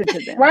and listen to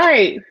them.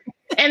 Right.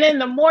 And then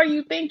the more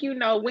you think you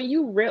know,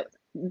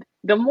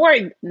 the more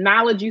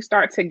knowledge you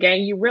start to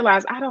gain, you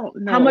realize I don't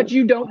know how much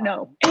you don't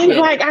know. And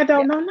like I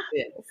don't know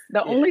nothing.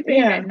 The only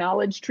thing that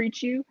knowledge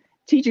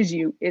teaches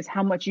you is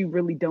how much you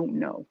really don't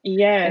know.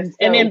 Yes.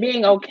 And then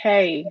being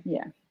okay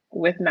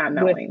with not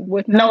knowing.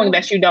 With knowing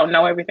that you don't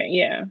know everything.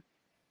 Yeah.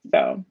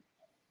 So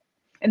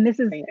and this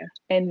is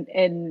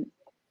and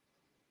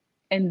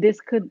this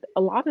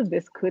a lot of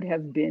this could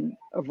have been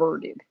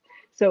averted.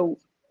 So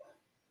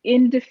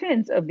in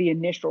defense of the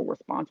initial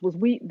response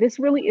this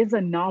really is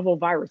a novel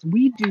virus.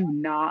 We do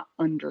not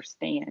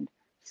understand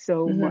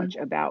so much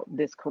about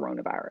this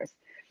coronavirus.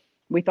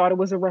 We thought it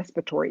was a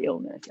respiratory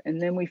illness,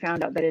 and then we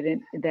found out that it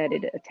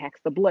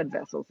attacks the blood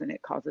vessels and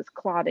it causes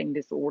clotting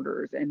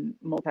disorders and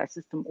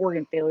multi-system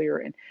organ failure.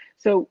 And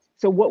so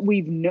what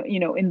we've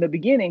in the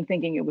beginning,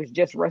 thinking it was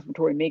just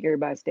respiratory, make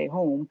everybody stay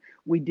home,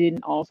 we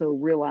didn't also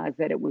realize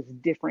that it was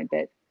different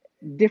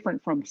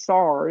from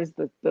SARS,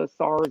 the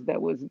SARS that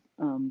was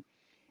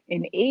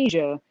in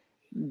Asia.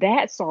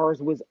 That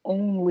SARS was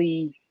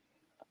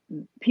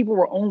people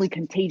were only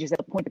contagious at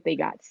the point that they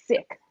got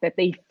sick, that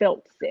they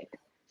felt sick.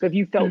 So if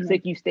you felt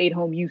sick, you stayed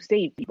home, you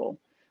saved people.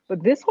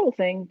 But this whole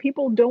thing,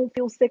 people don't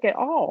feel sick at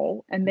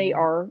all, and they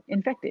are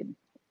infected.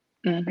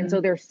 And so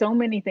there's so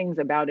many things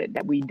about it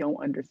that we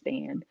don't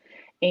understand.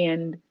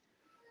 And,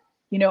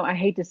 I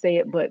hate to say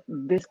it, but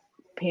this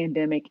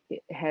pandemic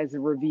has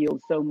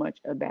revealed so much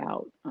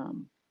about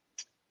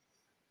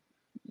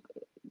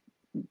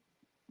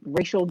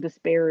racial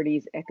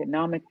disparities,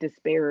 economic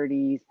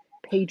disparities,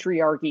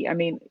 patriarchy. I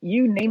mean,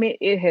 you name it,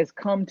 it has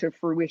come to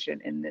fruition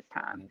in this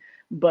time.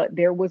 But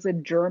there was a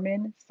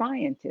German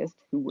scientist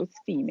who was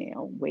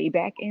female way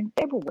back in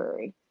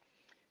February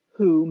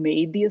who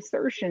made the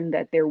assertion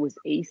that there was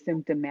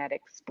asymptomatic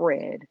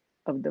spread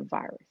of the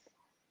virus.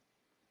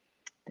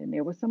 Then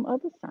there were some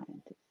other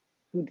scientists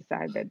who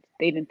decided that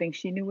they didn't think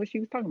she knew what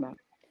she was talking about.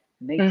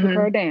 And they took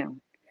her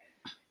down.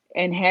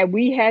 And had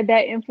we had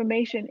that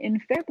information in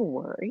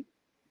February,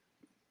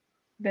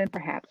 then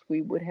perhaps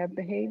we would have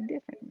behaved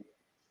differently.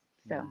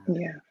 So,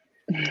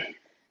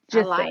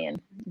 just saying,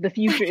 the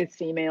future is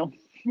female.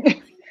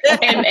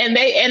 and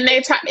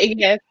they talk,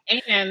 yes,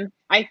 and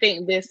I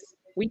think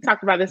we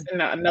talked about this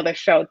in another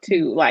show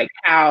too, like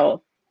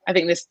how I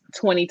think this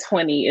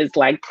 2020 is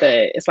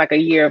it's like a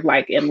year of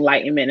like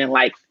enlightenment and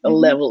like a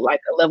level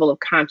of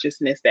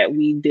consciousness that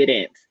we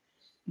didn't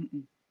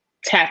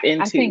tap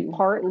into. I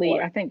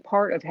think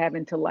part of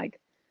having to like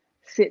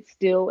sit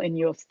still in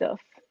your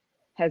stuff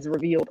has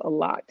revealed a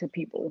lot to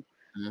people,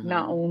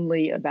 not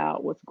only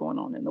about what's going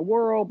on in the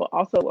world, but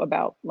also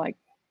about like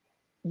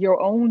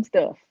your own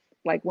stuff.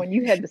 Like when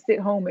you had to sit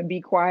home and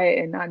be quiet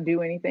and not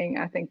do anything,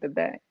 I think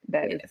that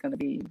is going to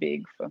be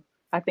big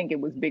I think it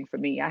was big for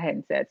me. I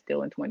hadn't sat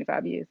still in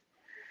 25 years,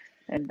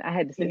 and I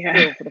had to sit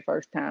still for the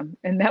first time.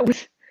 And that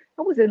was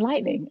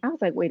enlightening. I was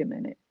like, wait a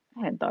minute.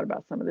 I hadn't thought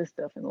about some of this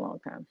stuff in a long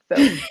time. So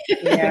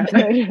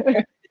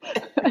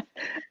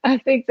I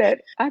think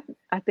that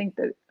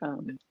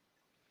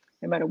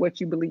no matter what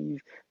you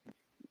believe,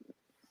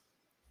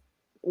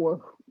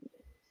 or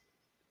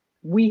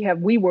we as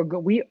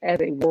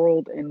a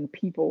world and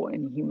people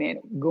and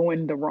humanity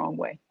going the wrong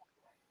way.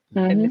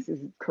 And this is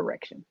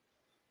correction.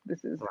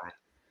 This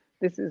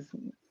is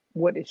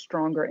what is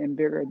stronger and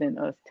bigger than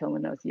us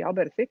telling us, y'all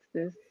better fix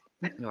this.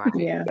 Right.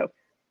 Yeah. So,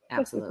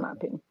 absolutely. That's my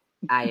opinion.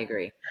 I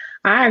agree.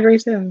 I agree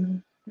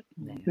too.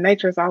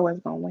 Nature's always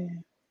gonna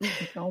win.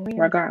 It's gonna win.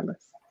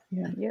 Regardless.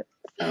 Yeah. Yep.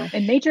 So.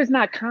 And nature's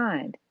not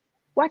kind.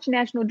 Watch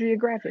National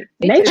Geographic.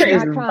 Nature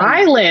is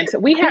violent.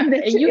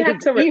 You have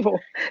to evil.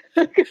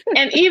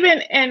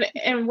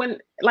 and when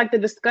like the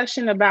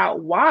discussion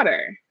about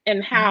water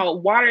and how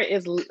water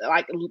is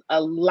like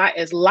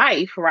is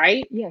life,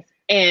 right? Yes.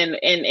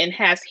 And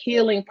has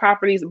healing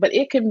properties, but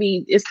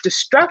it's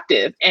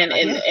destructive and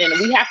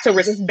we have to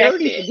respect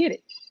it. Forget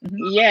it.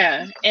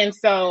 Yeah. And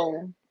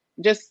so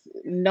just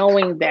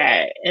knowing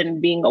that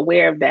and being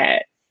aware of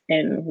that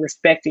and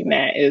respecting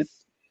that is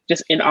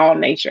just in all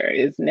nature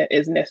is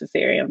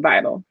necessary and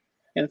vital.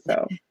 And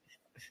so,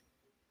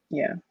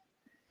 yeah.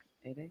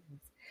 It is.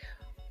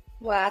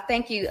 Well,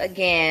 thank you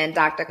again,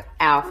 Dr.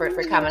 Alford,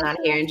 for coming on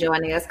here and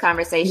joining us.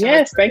 Conversation.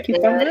 Yes, thank you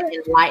so much.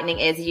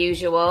 Enlightening as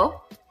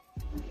usual.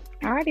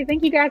 All righty.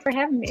 Thank you guys for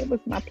having me. It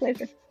was my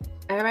pleasure.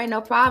 All right,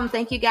 no problem.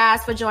 Thank you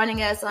guys for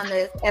joining us on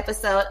this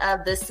episode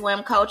of The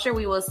Swim Culture.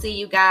 We will see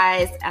you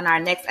guys on our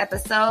next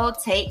episode.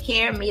 Take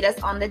care. Meet us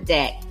on the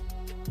deck.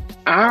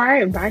 All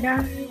right. Bye,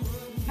 guys.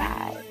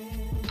 Bye.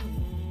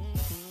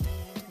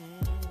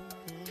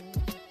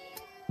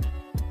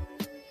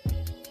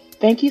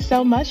 Thank you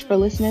so much for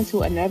listening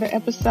to another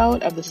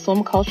episode of the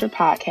Swim Culture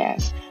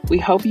Podcast. We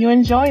hope you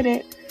enjoyed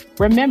it.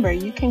 Remember,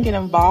 you can get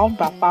involved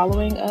by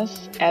following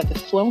us at the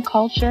Swim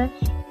Culture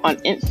on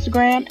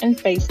Instagram and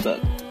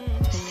Facebook.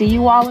 See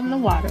you all in the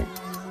water.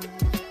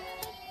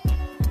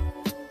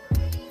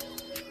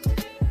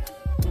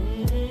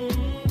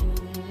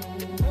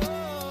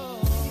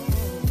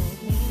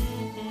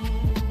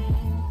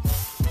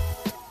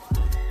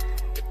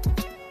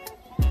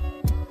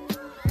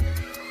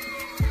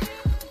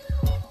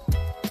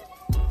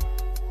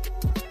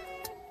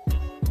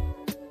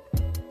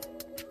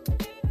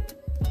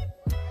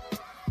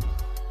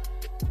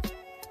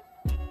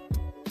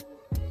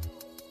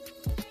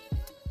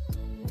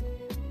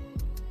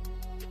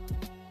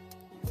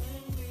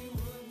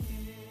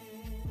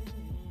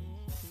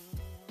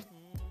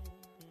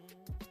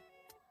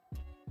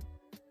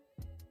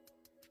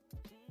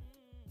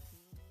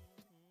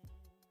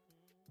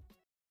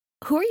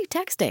 Who are you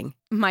texting?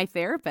 My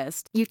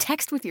therapist. You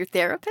text with your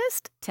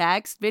therapist?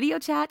 Text, video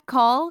chat,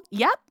 call.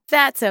 Yep.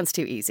 That sounds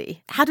too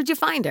easy. How did you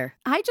find her?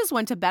 I just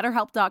went to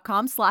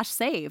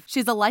betterhelp.com/save.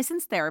 She's a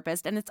licensed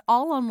therapist and it's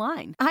all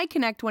online. I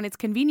connect when it's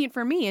convenient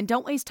for me and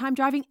don't waste time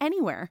driving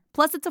anywhere.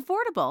 Plus, it's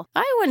affordable.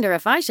 I wonder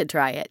if I should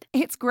try it.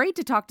 It's great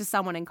to talk to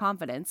someone in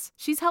confidence.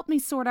 She's helped me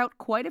sort out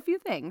quite a few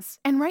things.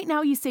 And right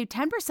now you save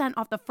 10%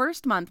 off the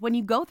first month when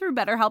you go through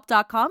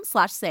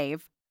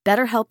betterhelp.com/save.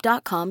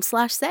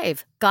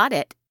 BetterHelp.com/save. Got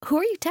it. Who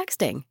are you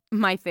texting?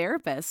 My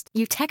therapist.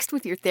 You text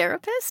with your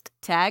therapist?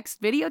 Text,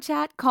 video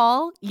chat,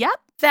 call. Yep.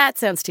 That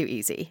sounds too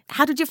easy.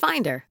 How did you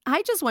find her?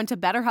 I just went to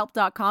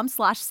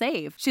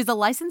betterhelp.com/save. She's a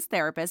licensed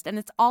therapist and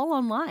it's all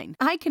online.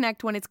 I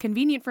connect when it's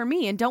convenient for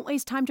me and don't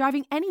waste time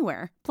driving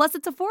anywhere. Plus,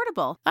 it's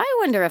affordable. I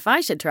wonder if I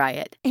should try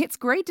it. It's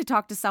great to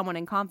talk to someone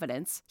in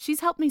confidence.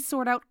 She's helped me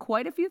sort out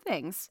quite a few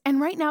things.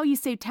 And right now you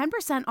save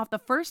 10% off the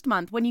first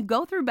month when you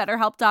go through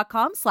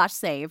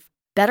betterhelp.com/save.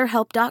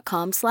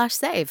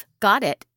 BetterHelp.com/save. Got it.